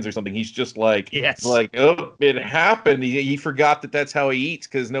Depends or something. He's just like, oh, it happened. He forgot that's how he eats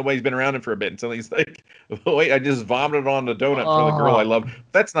because nobody's been around him for a bit. And so he's like, oh, wait, I just vomited on the donut for the girl I love.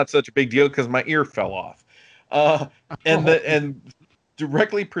 That's not such a big deal because my ear fell off. And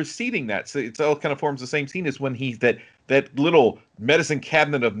directly preceding that, so it all kind of forms the same scene as when he's that little medicine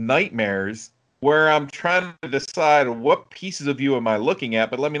cabinet of nightmares where I'm trying to decide what pieces of you am I looking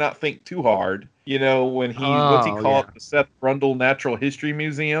at, but let me not think too hard. You know, when what's he call it? The Seth Brundle Natural History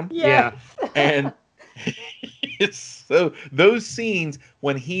Museum? Yeah. And it's so those scenes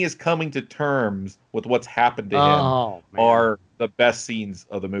when he is coming to terms with what's happened to him are the best scenes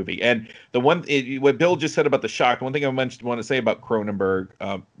of the movie. And the one, what Bill just said about the shock, the one thing I want to say about Cronenberg,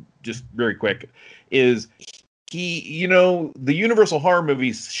 just very quick, is the Universal horror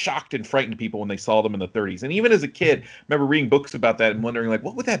movies shocked and frightened people when they saw them in the 30s. And even as a kid, I remember reading books about that and wondering, like,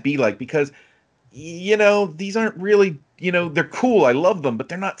 what would that be like? Because, these aren't really, they're cool. I love them, but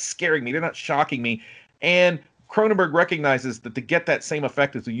they're not scaring me. They're not shocking me. And Cronenberg recognizes that to get that same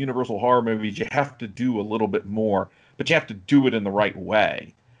effect as the Universal horror movies, you have to do a little bit more, but you have to do it in the right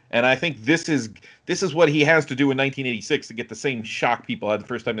way. And I think this is what he has to do in 1986 to get the same shock people had the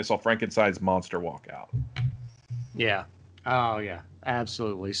first time they saw Frankenstein's monster walk out. Yeah. Oh, yeah.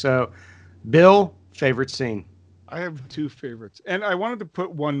 Absolutely. So, Bill, favorite scene? I have 2 favorites. And I wanted to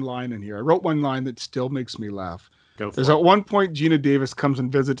put one line in here. I wrote one line that still makes me laugh. There's at one point, Gina Davis comes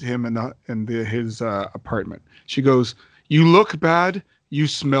and visits him in his apartment. She goes, "You look bad. You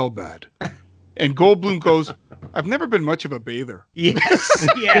smell bad." And Goldblum goes, "I've never been much of a bather." Yes.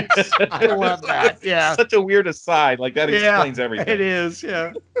 Yes. I love that. Yeah. Such a weird aside. Like that explains everything. It is.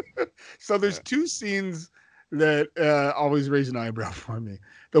 Yeah. So there's 2 scenes that always raise an eyebrow for me.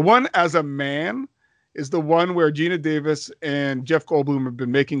 The one as a man is the one where Gina Davis and Jeff Goldblum have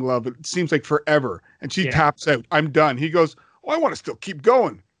been making love. It seems like forever. And she taps out, "I'm done." He goes, "Oh, I want to still keep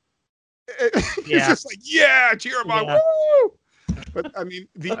going." He's just like, "Yeah, cheer him on." Woo! But I mean,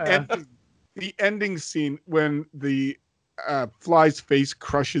 the ending scene when the Fly's face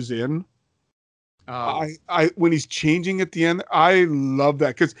crushes in. When he's changing at the end, I love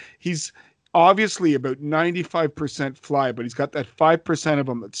that because he's obviously about 95% Fly, but he's got that 5% of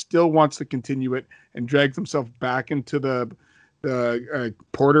him that still wants to continue it and drags himself back into the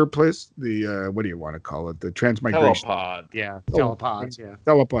Porter place. The what do you want to call it? The transmigration. Telepod. Yeah, telepods. Yeah,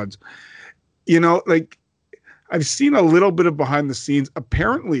 telepods. Like I've seen a little bit of behind the scenes.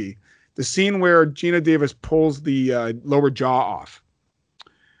 Apparently, the scene where Gina Davis pulls the lower jaw off,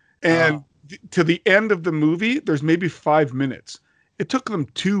 and to the end of the movie, there's maybe 5 minutes. It took them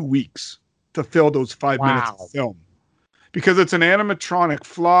 2 weeks to fill those 5 minutes of film because it's an animatronic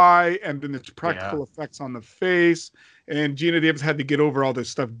fly and then it's practical effects on the face. And Gina Davis had to get over all this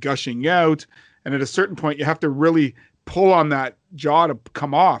stuff gushing out. And at a certain point, you have to really pull on that jaw to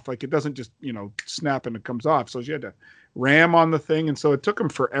come off. Like it doesn't just, snap and it comes off. So she had to ram on the thing. And so it took them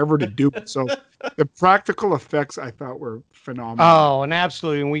forever to do it. So the practical effects I thought were phenomenal. Oh, and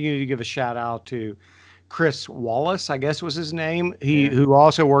absolutely. And we need to give a shout out to Chris Wallace, I guess was his name. Who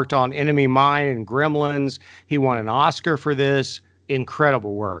also worked on Enemy Mine and Gremlins. He won an Oscar for this.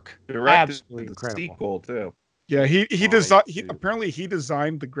 Incredible work. Absolutely incredible. Sequel too. Yeah, he designed. Apparently he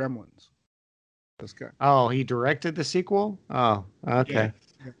designed the Gremlins. This guy. Oh, he directed the sequel. Oh, okay.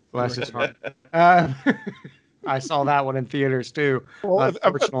 Yeah. Bless his heart. I saw that one in theaters too. Well,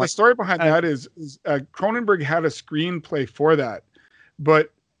 the story behind that is Cronenberg had a screenplay for that,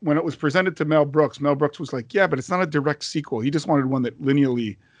 but when it was presented to Mel Brooks was like, "Yeah, but it's not a direct sequel. He just wanted one that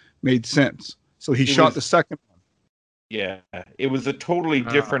linearly made sense." So he shot the second one. Yeah, it was a totally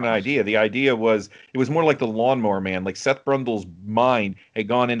different idea. The idea was it was more like the Lawnmower Man. Like Seth Brundle's mind had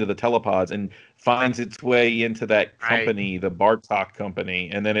gone into the telepods and finds its way into that company, the Bartok company,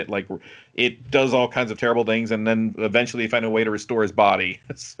 and then it does all kinds of terrible things, and then eventually they find a way to restore his body.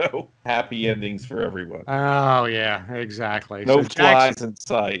 So happy endings for everyone. Oh yeah, exactly. No flies in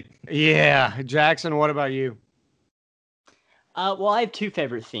sight. Yeah, Jackson. What about you? Well, I have two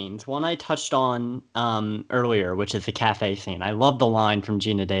favorite scenes. One I touched on earlier, which is the cafe scene. I love the line from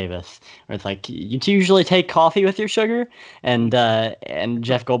Gina Davis, where it's like, "You usually take coffee with your sugar," and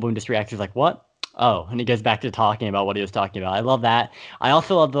Jeff Goldblum just reacts, he's like, "What?" Oh, and he goes back to talking about what he was talking about. I love that. I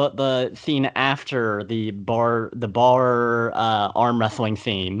also love the scene after the bar arm wrestling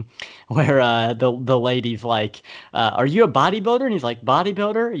scene, where the lady's like, "Are you a bodybuilder?" And he's like,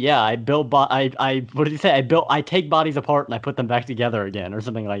 "Bodybuilder? Yeah, I build. I what did he say? I take bodies apart and I put them back together again, or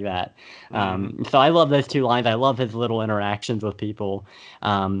something like that." So I love those two lines. I love his little interactions with people.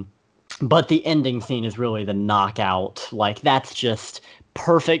 But the ending scene is really the knockout. Like, that's just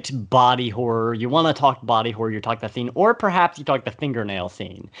perfect body horror. You want to talk body horror, you talk that scene, or perhaps you talk the fingernail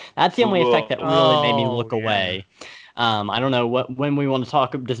scene. That's the only effect that really made me look away. I don't know when we want to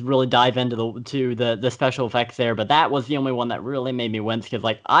talk, just really dive into the special effects there, but that was the only one that really made me wince, because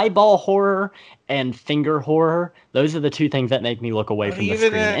like eyeball horror and finger horror, those are the two things that make me look away from the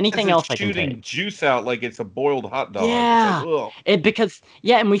screen. Anything else I can take. Shooting juice out like it's a boiled hot dog. Yeah, it's like,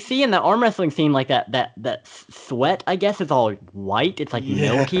 and we see in the arm wrestling scene like that sweat, I guess, is all white. It's like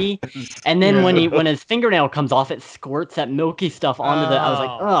milky, and then when his fingernail comes off, it squirts that milky stuff onto the. I was like,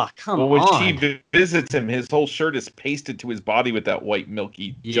 oh, come on. Well, when she visits him, his whole shirt is pasted to his body with that white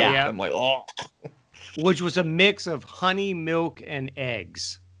milky junk. I'm like, oh. Which was a mix of honey, milk, and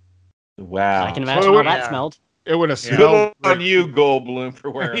eggs. Wow. I can imagine how that smelled. It would have smelled. Good on you, Goldblum, for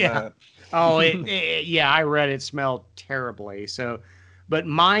wearing that. Oh, I read it smelled terribly. So, but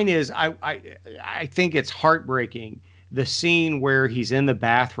mine is, I think it's heartbreaking. The scene where he's in the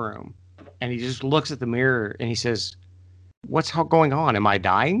bathroom and he just looks at the mirror and he says, "What's going on? Am I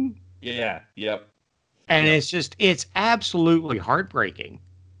dying?" Yeah. Yep. And it's absolutely heartbreaking.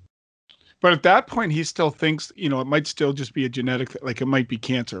 But at that point, he still thinks, it might still just be a genetic, like it might be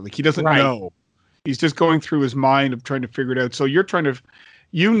cancer. Like he doesn't know. He's just going through his mind of trying to figure it out. So you're trying to,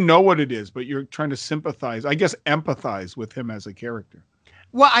 what it is, but you're trying to sympathize, I guess, empathize with him as a character.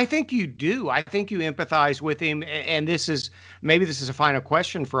 Well, I think you do. I think you empathize with him. And this is a final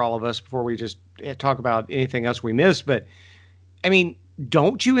question for all of us before we just talk about anything else we missed. But I mean,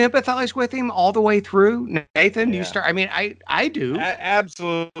 don't you empathize with him all the way through, Nathan? You start. I mean, I do.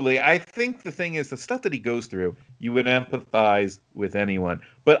 Absolutely. I think the thing is, the stuff that he goes through, you would empathize with anyone.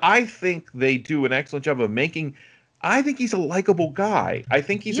 But I think they do an excellent job of making. I think he's a likable guy. I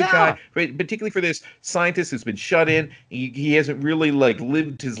think he's a guy, particularly for this scientist who's been shut in. He hasn't really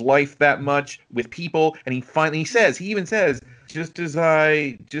lived his life that much with people, and he even says, just as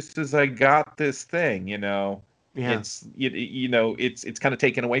I got this thing, Yeah. It's kind of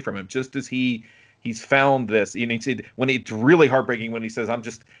taken away from him, just as he's found this. He said, when it's really heartbreaking when he says, "I'm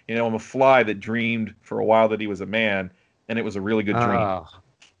just, I'm a fly that dreamed for a while that he was a man, and it was a really good dream."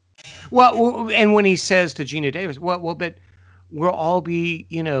 Well, and when he says to Gina Davis, well, but we'll all be,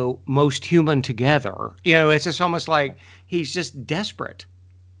 most human together. It's just almost like he's just desperate.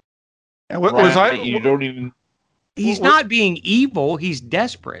 And you don't even. He's not being evil. He's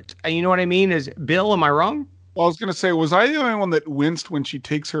desperate. You know what I mean? Bill, am I wrong? Well, I was going to say, was I the only one that winced when she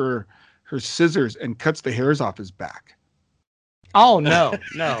takes her scissors and cuts the hairs off his back? Oh, no,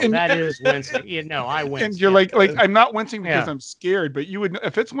 that is wincing. I wince. And you're like I'm not wincing because I'm scared, but you would,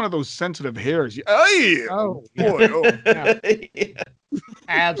 if it's one of those sensitive hairs.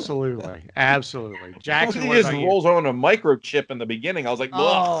 Absolutely. Jackson, he just rolls on a microchip in the beginning. I was like,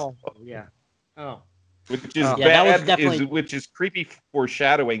 oh, yeah. Oh. Which is bad, which is creepy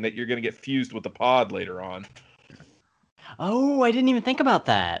foreshadowing that you're going to get fused with the pod later on. Oh, I didn't even think about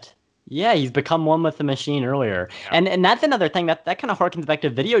that. Yeah, he's become one with the machine earlier. Yeah. And that's another thing that kind of harkens back to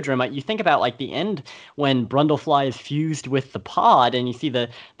Videodrome. You think about like the end when Brundlefly is fused with the pod and you see the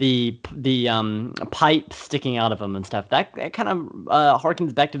pipe sticking out of him and stuff. That kind of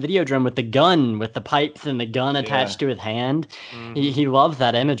harkens back to Videodrome with the gun, with the pipes and the gun attached to his hand. Mm-hmm. He loves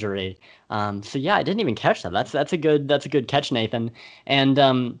that imagery. So yeah, I didn't even catch that. That's a good catch, Nathan.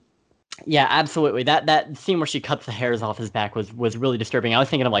 And Yeah, absolutely. That scene where she cuts the hairs off his back was really disturbing. I was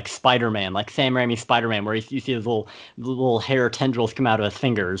thinking of like Spider-Man, like Sam Raimi's Spider-Man, where you see his little hair tendrils come out of his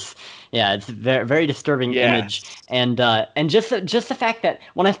fingers. Yeah, it's a very very disturbing image. And just the fact that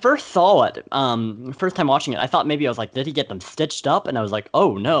when I first saw it, first time watching it, I thought maybe I was like, did he get them stitched up? And I was like,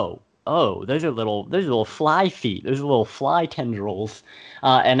 oh no. Oh, those are little fly feet. Those are little fly tendrils.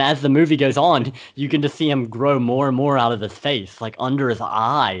 And as the movie goes on, you can just see him grow more and more out of his face, like under his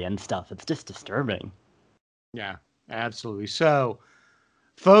eye and stuff. It's just disturbing. Yeah, absolutely. So,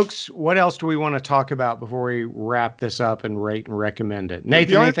 folks, what else do we want to talk about before we wrap this up and rate and recommend it?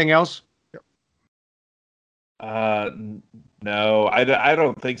 Nathan, anything else? No, I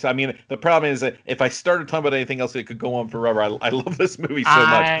don't think so. I mean, the problem is that if I started talking about anything else, it could go on forever. I love this movie so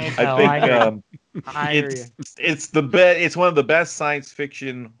much. I think it's the best. It's one of the best science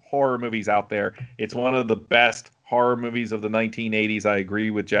fiction horror movies out there. It's one of the best horror movies of the 1980s. I agree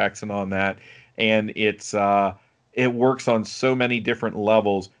with Jackson on that, and it works on so many different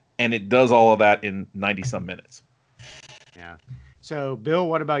levels, and it does all of that in 90-some minutes. Yeah. So, Bill,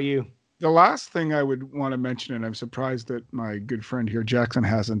 what about you? The last thing I would want to mention, and I'm surprised that my good friend here, Jackson,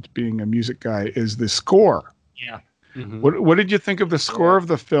 hasn't, being a music guy, is the score. Yeah. Mm-hmm. What did you think of the score of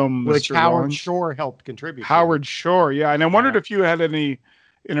the film? Which Mr. Howard Long? Shore helped contribute. Howard Shore, yeah. And I wondered if you had any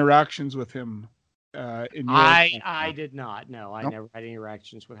interactions with him. I did not. No, I never had any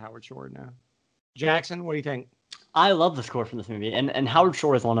interactions with Howard Shore. No. Jackson, what do you think? I love the score from this movie, and Howard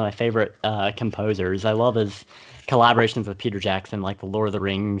Shore is one of my favorite composers. I love his collaborations with Peter Jackson, like the Lord of the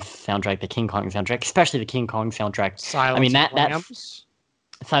Rings soundtrack, the King Kong soundtrack, especially the King Kong soundtrack. Silence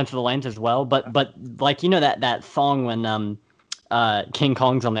of the Lambs as well. But like that song when King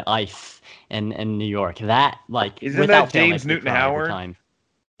Kong's on the ice in New York. That like isn't that James Newton Howard?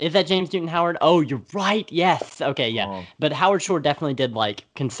 Is that James Newton Howard? Oh, you're right. Yes. Okay. Yeah. Oh. But Howard Shore definitely did like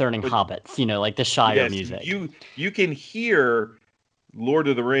Concerning Hobbits. Like the Shire music. You can hear Lord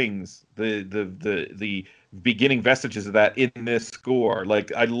of the Rings, the beginning vestiges of that in this score.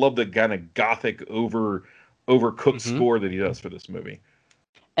 Like I love the kind of gothic overcooked score that he does for this movie.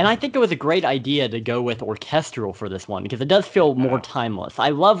 And I think it was a great idea to go with orchestral for this one because it does feel more timeless. I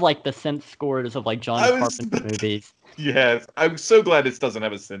love like the synth scores of like John Carpenter movies. Yes, I'm so glad this doesn't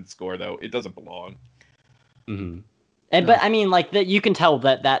have a synth score though. It doesn't belong. Mm-hmm. But I mean, like that, you can tell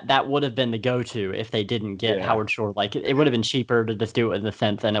that would have been the go-to if they didn't get Howard Shore. Like it would have been cheaper to just do it in the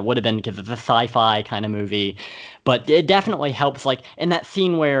synth, and it would have been because it's a sci-fi kind of movie. But it definitely helps. Like in that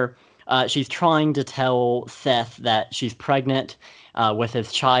scene where she's trying to tell Seth that she's pregnant with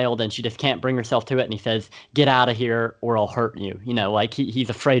his child, and she just can't bring herself to it. And he says, "Get out of here, or I'll hurt you." Like he's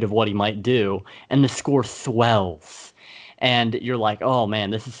afraid of what he might do, and the score swells. And you're like, oh man,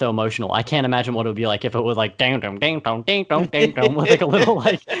 this is so emotional. I can't imagine what it would be like if it was like dang dong dang dong dang dong dang dong with like a little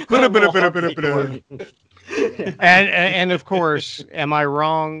like. And of course, am I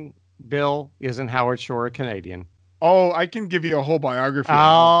wrong? Bill, isn't Howard Shore a Canadian? Oh, I can give you a whole biography.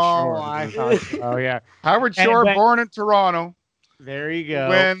 Oh, I thought. Oh yeah, Howard Shore, born in Toronto. There you go.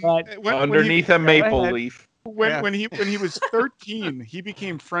 When underneath a maple leaf. When he was 13, he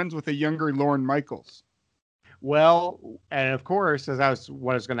became friends with a younger Lorne Michaels. Well, and of course, what I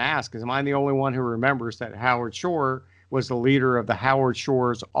was going to ask is, am I the only one who remembers that Howard Shore was the leader of the Howard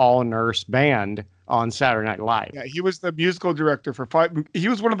Shore's all-nurse band on Saturday Night Live? Yeah, he was the musical director for he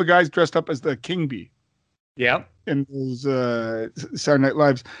was one of the guys dressed up as the King Bee. Yep. In those Saturday Night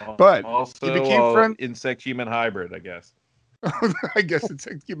Lives. But also, he became friends. Insect-human hybrid, I guess. I guess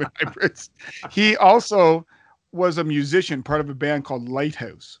insect-human hybrids. He also was a musician, part of a band called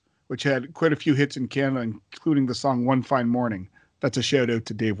Lighthouse, which had quite a few hits in Canada, including the song One Fine Morning. That's a shout out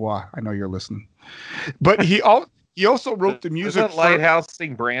to Dave Waugh. I know you're listening. But he also wrote the music. Isn't Lighthouse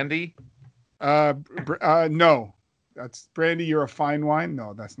sing Brandy? No. That's Brandy, You're a Fine Wine.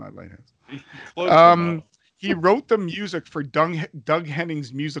 No, that's not Lighthouse. He wrote the music for Doug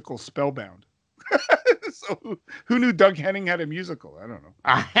Henning's musical Spellbound. So who knew Doug Henning had a musical? I don't know.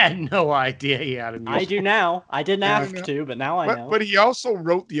 I had no idea he had a musical. I do now. I didn't ask to, but now I know. But he also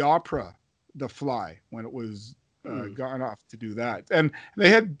wrote the opera, The Fly, when it was gone off to do that. And they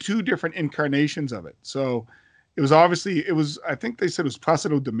had two different incarnations of it. So it was I think they said it was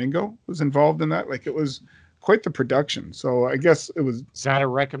Placido Domingo was involved in that. Like it was quite the production. So I guess it was. Is that a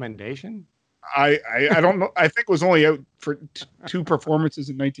recommendation? I don't know. I think it was only out for two performances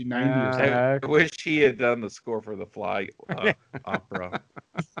in 1990. I wish he had done the score for the Fly opera.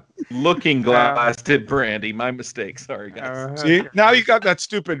 Looking Glass did Brandy. My mistake. Sorry, guys. See, now you got that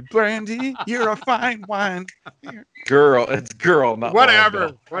stupid Brandy. You're a fine wine. Girl, it's girl, not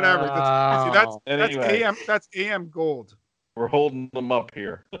whatever. Whatever. That's AM. That's AM Gold. We're holding them up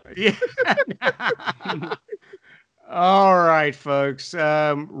here. Yeah. All right, folks.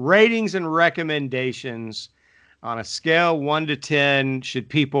 Ratings and recommendations on a scale 1 to 10. Should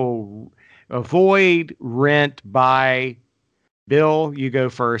people avoid, rent, buy? Bill, you go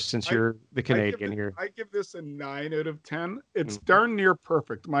first since you're the Canadian here. I give this a 9 out of 10. It's darn near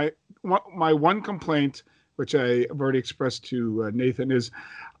perfect. My one complaint, which I've already expressed to Nathan, is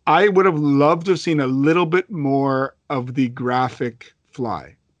I would have loved to have seen a little bit more of the graphic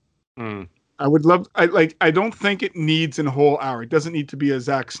fly. I would love. I don't think it needs a whole hour. It doesn't need to be a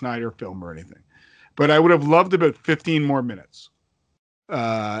Zack Snyder film or anything, but I would have loved about 15 more minutes,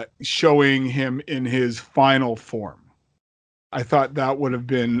 showing him in his final form. I thought that would have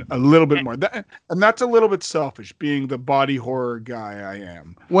been a little bit more. And that's a little bit selfish, being the body horror guy I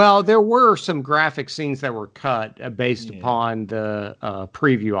am. Well, there were some graphic scenes that were cut based upon the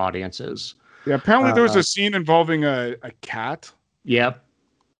preview audiences. Yeah, apparently there was a scene involving a cat. Yep.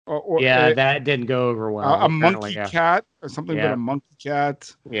 That didn't go over well. A monkey cat or something, but a monkey cat.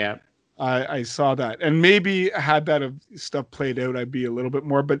 Yeah. I saw that. And maybe had that stuff played out, I'd be a little bit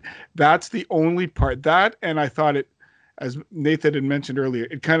more. But that's the only part. That, and I thought it, as Nathan had mentioned earlier,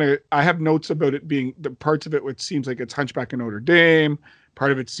 it kind of, I have notes about it being the parts of it which seems like it's Hunchback of Notre Dame.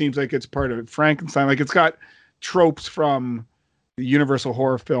 Part of it seems like it's part of it Frankenstein. Like it's got tropes from the Universal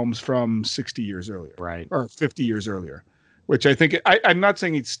horror films from 60 years earlier. Right. Or 50 years earlier, which I think, I'm not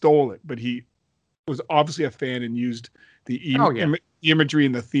saying he stole it, but he was obviously a fan and used the imagery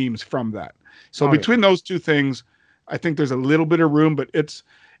and the themes from that. So between those two things, I think there's a little bit of room, but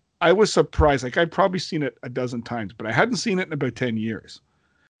I was surprised. Like I'd probably seen it a dozen times, but I hadn't seen it in about 10 years.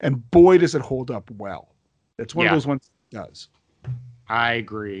 And boy, does it hold up well. It's one of those ones that does. I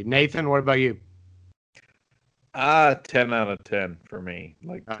agree. Nathan, what about you? 10 out of 10 for me.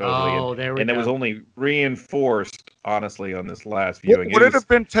 Like totally. There we go. And it was only reinforced, honestly, on this last viewing. Would it have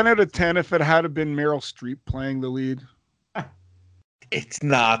been 10 out of 10 if it had been Meryl Streep playing the lead? It's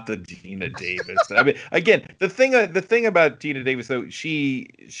not the Geena Davis. I mean, again, the thing about Geena Davis, though, she's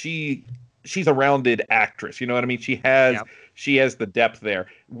a rounded actress. You know what I mean? She has the depth there.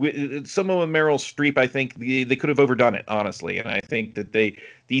 Someone with Meryl Streep, I think they could have overdone it, honestly. And I think that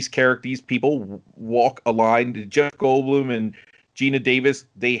these people walk a line. Jeff Goldblum and Geena Davis,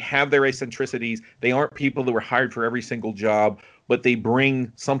 they have their eccentricities. They aren't people that were hired for every single job, but they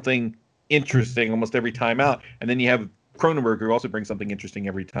bring something interesting almost every time out. And then you have Cronenberg, who also brings something interesting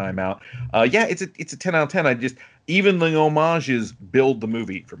every time out. It's a 10 out of 10. Even the homages build the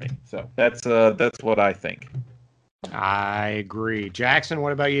movie for me. So that's what I think. I agree. Jackson,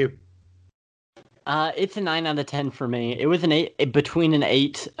 what about you? It's a 9 out of 10 for me. It was between an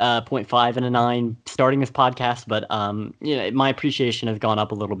 8.5 and a 9 starting this podcast, but my appreciation has gone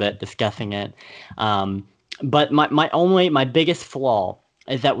up a little bit discussing it. But my biggest flaw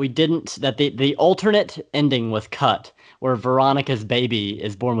is that the alternate ending was cut, where Veronica's baby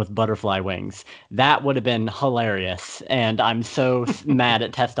is born with butterfly wings. That would have been hilarious, and I'm so mad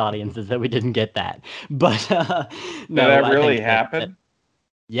at test audiences that we didn't get that. But no, that really happened?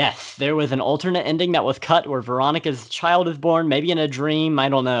 Yes, there was an alternate ending that was cut where Veronica's child is born, maybe in a dream, I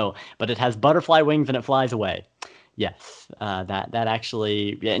don't know, but it has butterfly wings and it flies away. Yes, that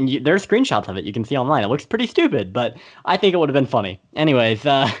actually, and there's screenshots of it you can see online. It looks pretty stupid, but I think it would have been funny. Anyways,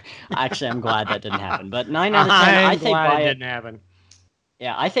 actually, I'm glad that didn't happen. But 9 out of 10, I say buy it. Didn't happen.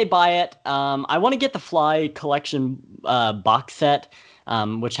 Yeah, I say buy it. I want to get the Fly collection box set,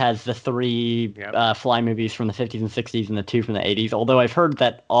 which has the 3 Fly movies from the 50s and 60s and the 2 from the 80s. Although I've heard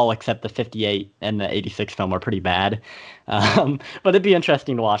that all except the 58 and the 86 film are pretty bad. But it'd be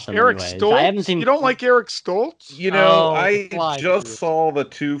interesting to watch them anyways. Stoltz? I haven't seen. You don't like Eric Stoltz? I just saw the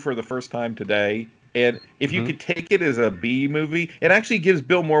 2 for the first time today. And if you could take it as a B movie, it actually gives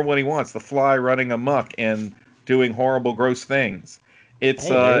Bill more what he wants. The Fly running amok and doing horrible, gross things. It's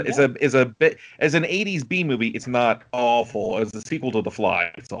a bit as an 80s B movie. It's not awful. As the sequel to The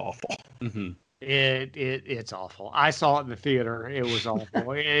Fly, it's awful. Mm-hmm. It's awful. I saw it in the theater. It was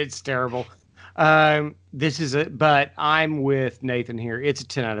awful. It's terrible. But I'm with Nathan here. It's a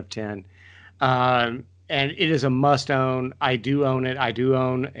 10 out of 10. And it is a must own. I do own it. I do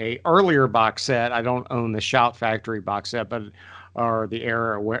own a earlier box set. I don't own the Shout Factory box set, or the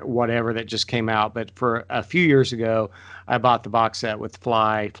Era, or whatever that just came out. But for a few years ago, I bought the box set with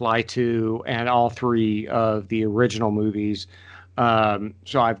Fly 2, and all 3 of the original movies.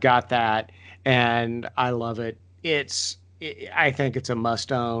 So I've got that, and I love it. I think it's a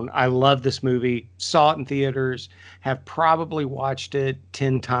must own. I love this movie. Saw it in theaters. Have probably watched it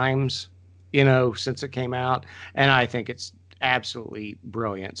 10 times, since it came out, and I think it's absolutely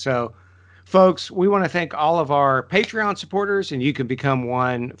brilliant. So Folks, we want to thank all of our Patreon supporters, and you can become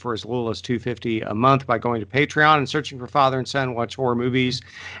one for as little as $2.50 a month by going to Patreon and searching for Father and Son Watch Horror Movies.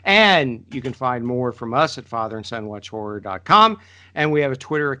 And you can find more from us at fatherandsonwatchhorror.com. And we have a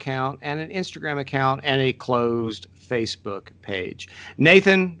Twitter account and an Instagram account and a closed Facebook page.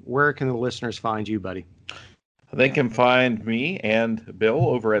 Nathan, where can the listeners find you, buddy? They can find me and Bill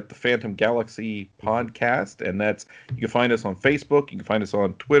over at the Phantom Galaxy podcast, and you can find us on Facebook, you can find us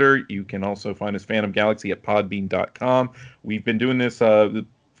on Twitter, you can also find us Phantom Galaxy at podbean.com. We've been doing this, the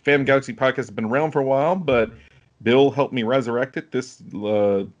Phantom Galaxy podcast has been around for a while, but Bill helped me resurrect it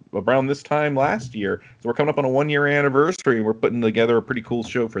around this time last year. So we're coming up on a 1-year anniversary, and we're putting together a pretty cool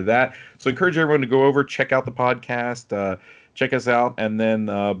show for that. So I encourage everyone to go over, check out the podcast, check us out, and then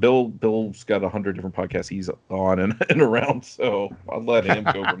Bill's got 100 different podcasts he's on and around, so I'll let him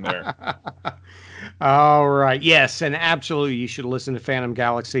go from there. All right. Yes, and absolutely, you should listen to Phantom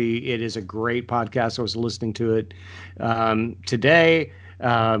Galaxy. It is a great podcast. I was listening to it today.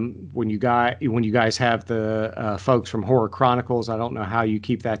 When you guys have the folks from Horror Chronicles, I don't know how you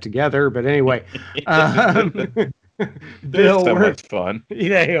keep that together, but anyway. Bill, so much fun.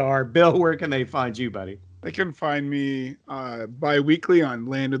 They are. Bill, where can they find you, buddy? They can find me bi-weekly on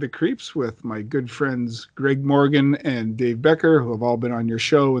Land of the Creeps with my good friends Greg Morgan and Dave Becker, who have all been on your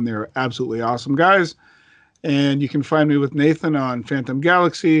show, and they're absolutely awesome guys. And you can find me with Nathan on Phantom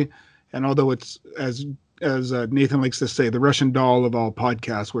Galaxy. And although it's, as Nathan likes to say, the Russian doll of all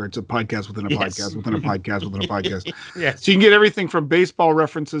podcasts, where it's a podcast within a podcast within a podcast within a podcast. Yes. So you can get everything from baseball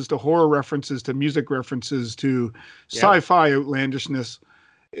references to horror references to music references to sci-fi outlandishness.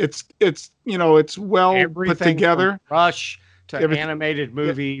 It's well everything put together. Rush to animated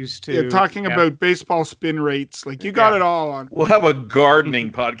movies to talking about baseball spin rates. Like you got it all on. We'll have a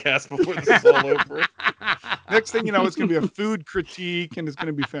gardening podcast before this is all over. Next thing you know, it's going to be a food critique, and it's going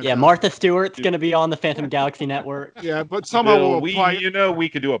to be fantastic. Yeah, Martha Stewart's going to be on the Phantom Galaxy Network. Yeah, but somehow we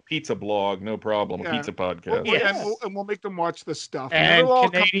could do a pizza blog, no problem. A pizza podcast. And we'll make them watch the stuff. And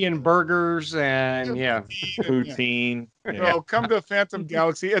Canadian burgers and poutine. No, come to Phantom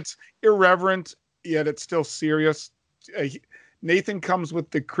Galaxy. It's irreverent, yet it's still serious. Nathan comes with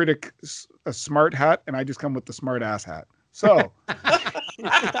the critic a smart hat, and I just come with the smart ass hat. So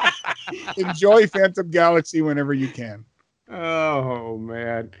enjoy Phantom Galaxy whenever you can. Oh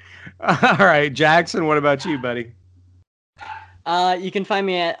man! All right, Jackson. What about you, buddy? You can find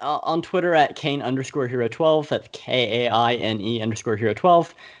me on Twitter at Kane_Hero12. That's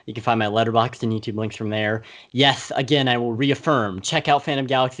KAINE_Hero12. You can find my Letterboxd and YouTube links from there. Yes, again, I will reaffirm. Check out Phantom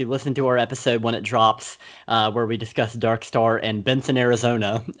Galaxy. Listen to our episode when it drops, where we discuss Dark Star and Benson,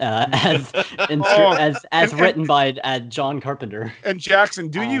 Arizona, as written by John Carpenter. And Jackson,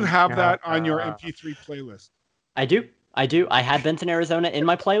 do you have that on your MP3 playlist? I do. I had Benson, Arizona in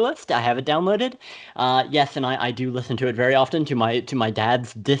my playlist. I have it downloaded. Yes, and I do listen to it very often to my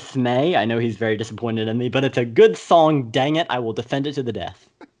dad's dismay. I know he's very disappointed in me, but it's a good song. Dang it, I will defend it to the death.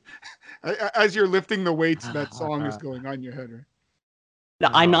 As you're lifting the weights, that song is going on your head, right? No,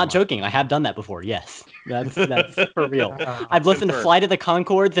 I'm not joking. I have done that before. Yes, that's for real. I've listened to Flight of the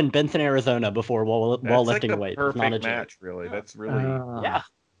Conchords in Benson, Arizona before while lifting weights. Perfect not a match, really. That's really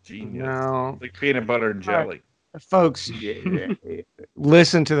genius. No. Like peanut butter and jelly. Folks,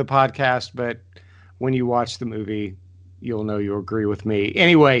 listen to the podcast, but when you watch the movie, you'll know you'll agree with me.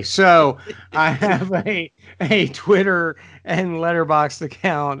 Anyway, so I have a Twitter and Letterboxd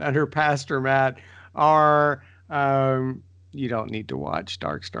account under Pastor Matt R. You don't need to watch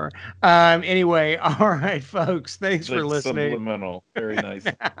Dark Star. Anyway, all right, folks, thanks for listening. Subliminal, very nice.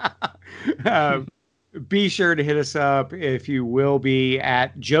 Be sure to hit us up if you will be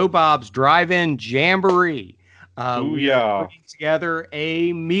at Joe Bob's Drive-In Jamboree. We're putting together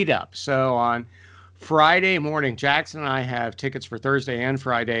a meetup. So on Friday morning, Jackson and I have tickets for Thursday and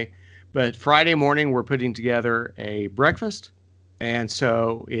Friday, but Friday morning we're putting together a breakfast. And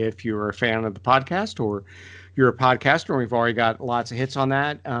so if you're a fan of the podcast or you're a podcaster, and we've already got lots of hits on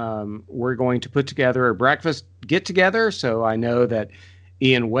that, we're going to put together a breakfast get together. So I know that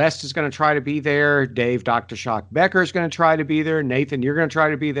Ian West is going to try to be there. Dave, Dr. Shock Becker is going to try to be there. Nathan, you're going to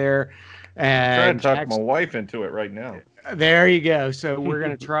try to be there. And I'm trying to talk my wife into it right now. There you go. So we're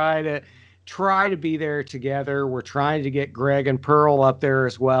going to try to be there together. We're trying to get Greg and Pearl up there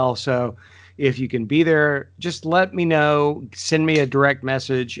as well. So if you can be there, just let me know. Send me a direct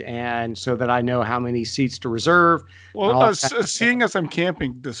message, and so that I know how many seats to reserve. Well, seeing as I'm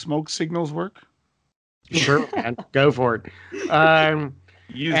camping, do smoke signals work? Sure, man. Go for it.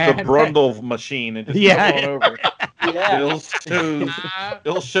 Use the Brundle machine and just go on over.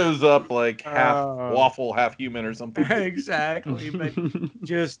 Bill shows up like half waffle, half human or something. Exactly. But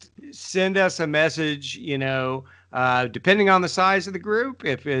just send us a message, depending on the size of the group.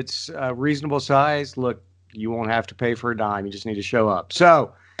 If it's a reasonable size, look, you won't have to pay for a dime. You just need to show up.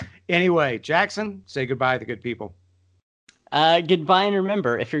 So anyway, Jackson, say goodbye to the good people. Goodbye, and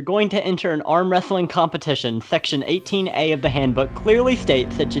remember, if you're going to enter an arm wrestling competition, Section 18A of the handbook clearly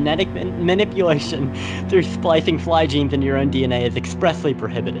states that genetic manipulation through splicing fly genes into your own DNA is expressly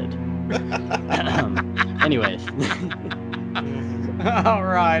prohibited. Anyways. All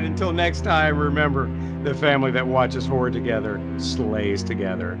right, until next time, remember, the family that watches horror together slays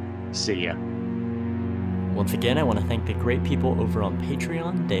together. See ya. Once again, I want to thank the great people over on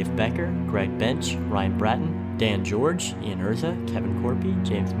Patreon: Dave Becker, Greg Bench, Ryan Bratton, Dan George, Ian Urza, Kevin Corpy,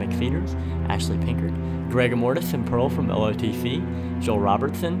 James McFeeters, Ashley Pinkard, Greg Amortis and Pearl from OOTC, Joel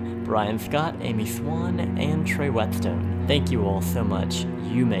Robertson, Brian Scott, Amy Swan, and Trey Whetstone. Thank you all so much.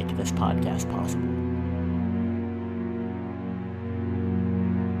 You make this podcast possible.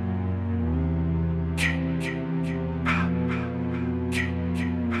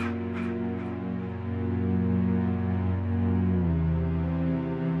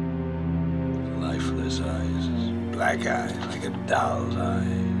 Black eye, like a doll's eye.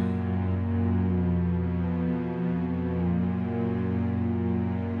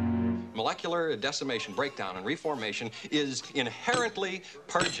 Molecular decimation, breakdown, and reformation is inherently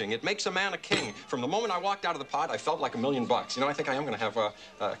purging. It makes a man a king. From the moment I walked out of the pod, I felt like $1 million. I think I am going to have a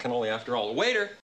cannoli after all. Waiter!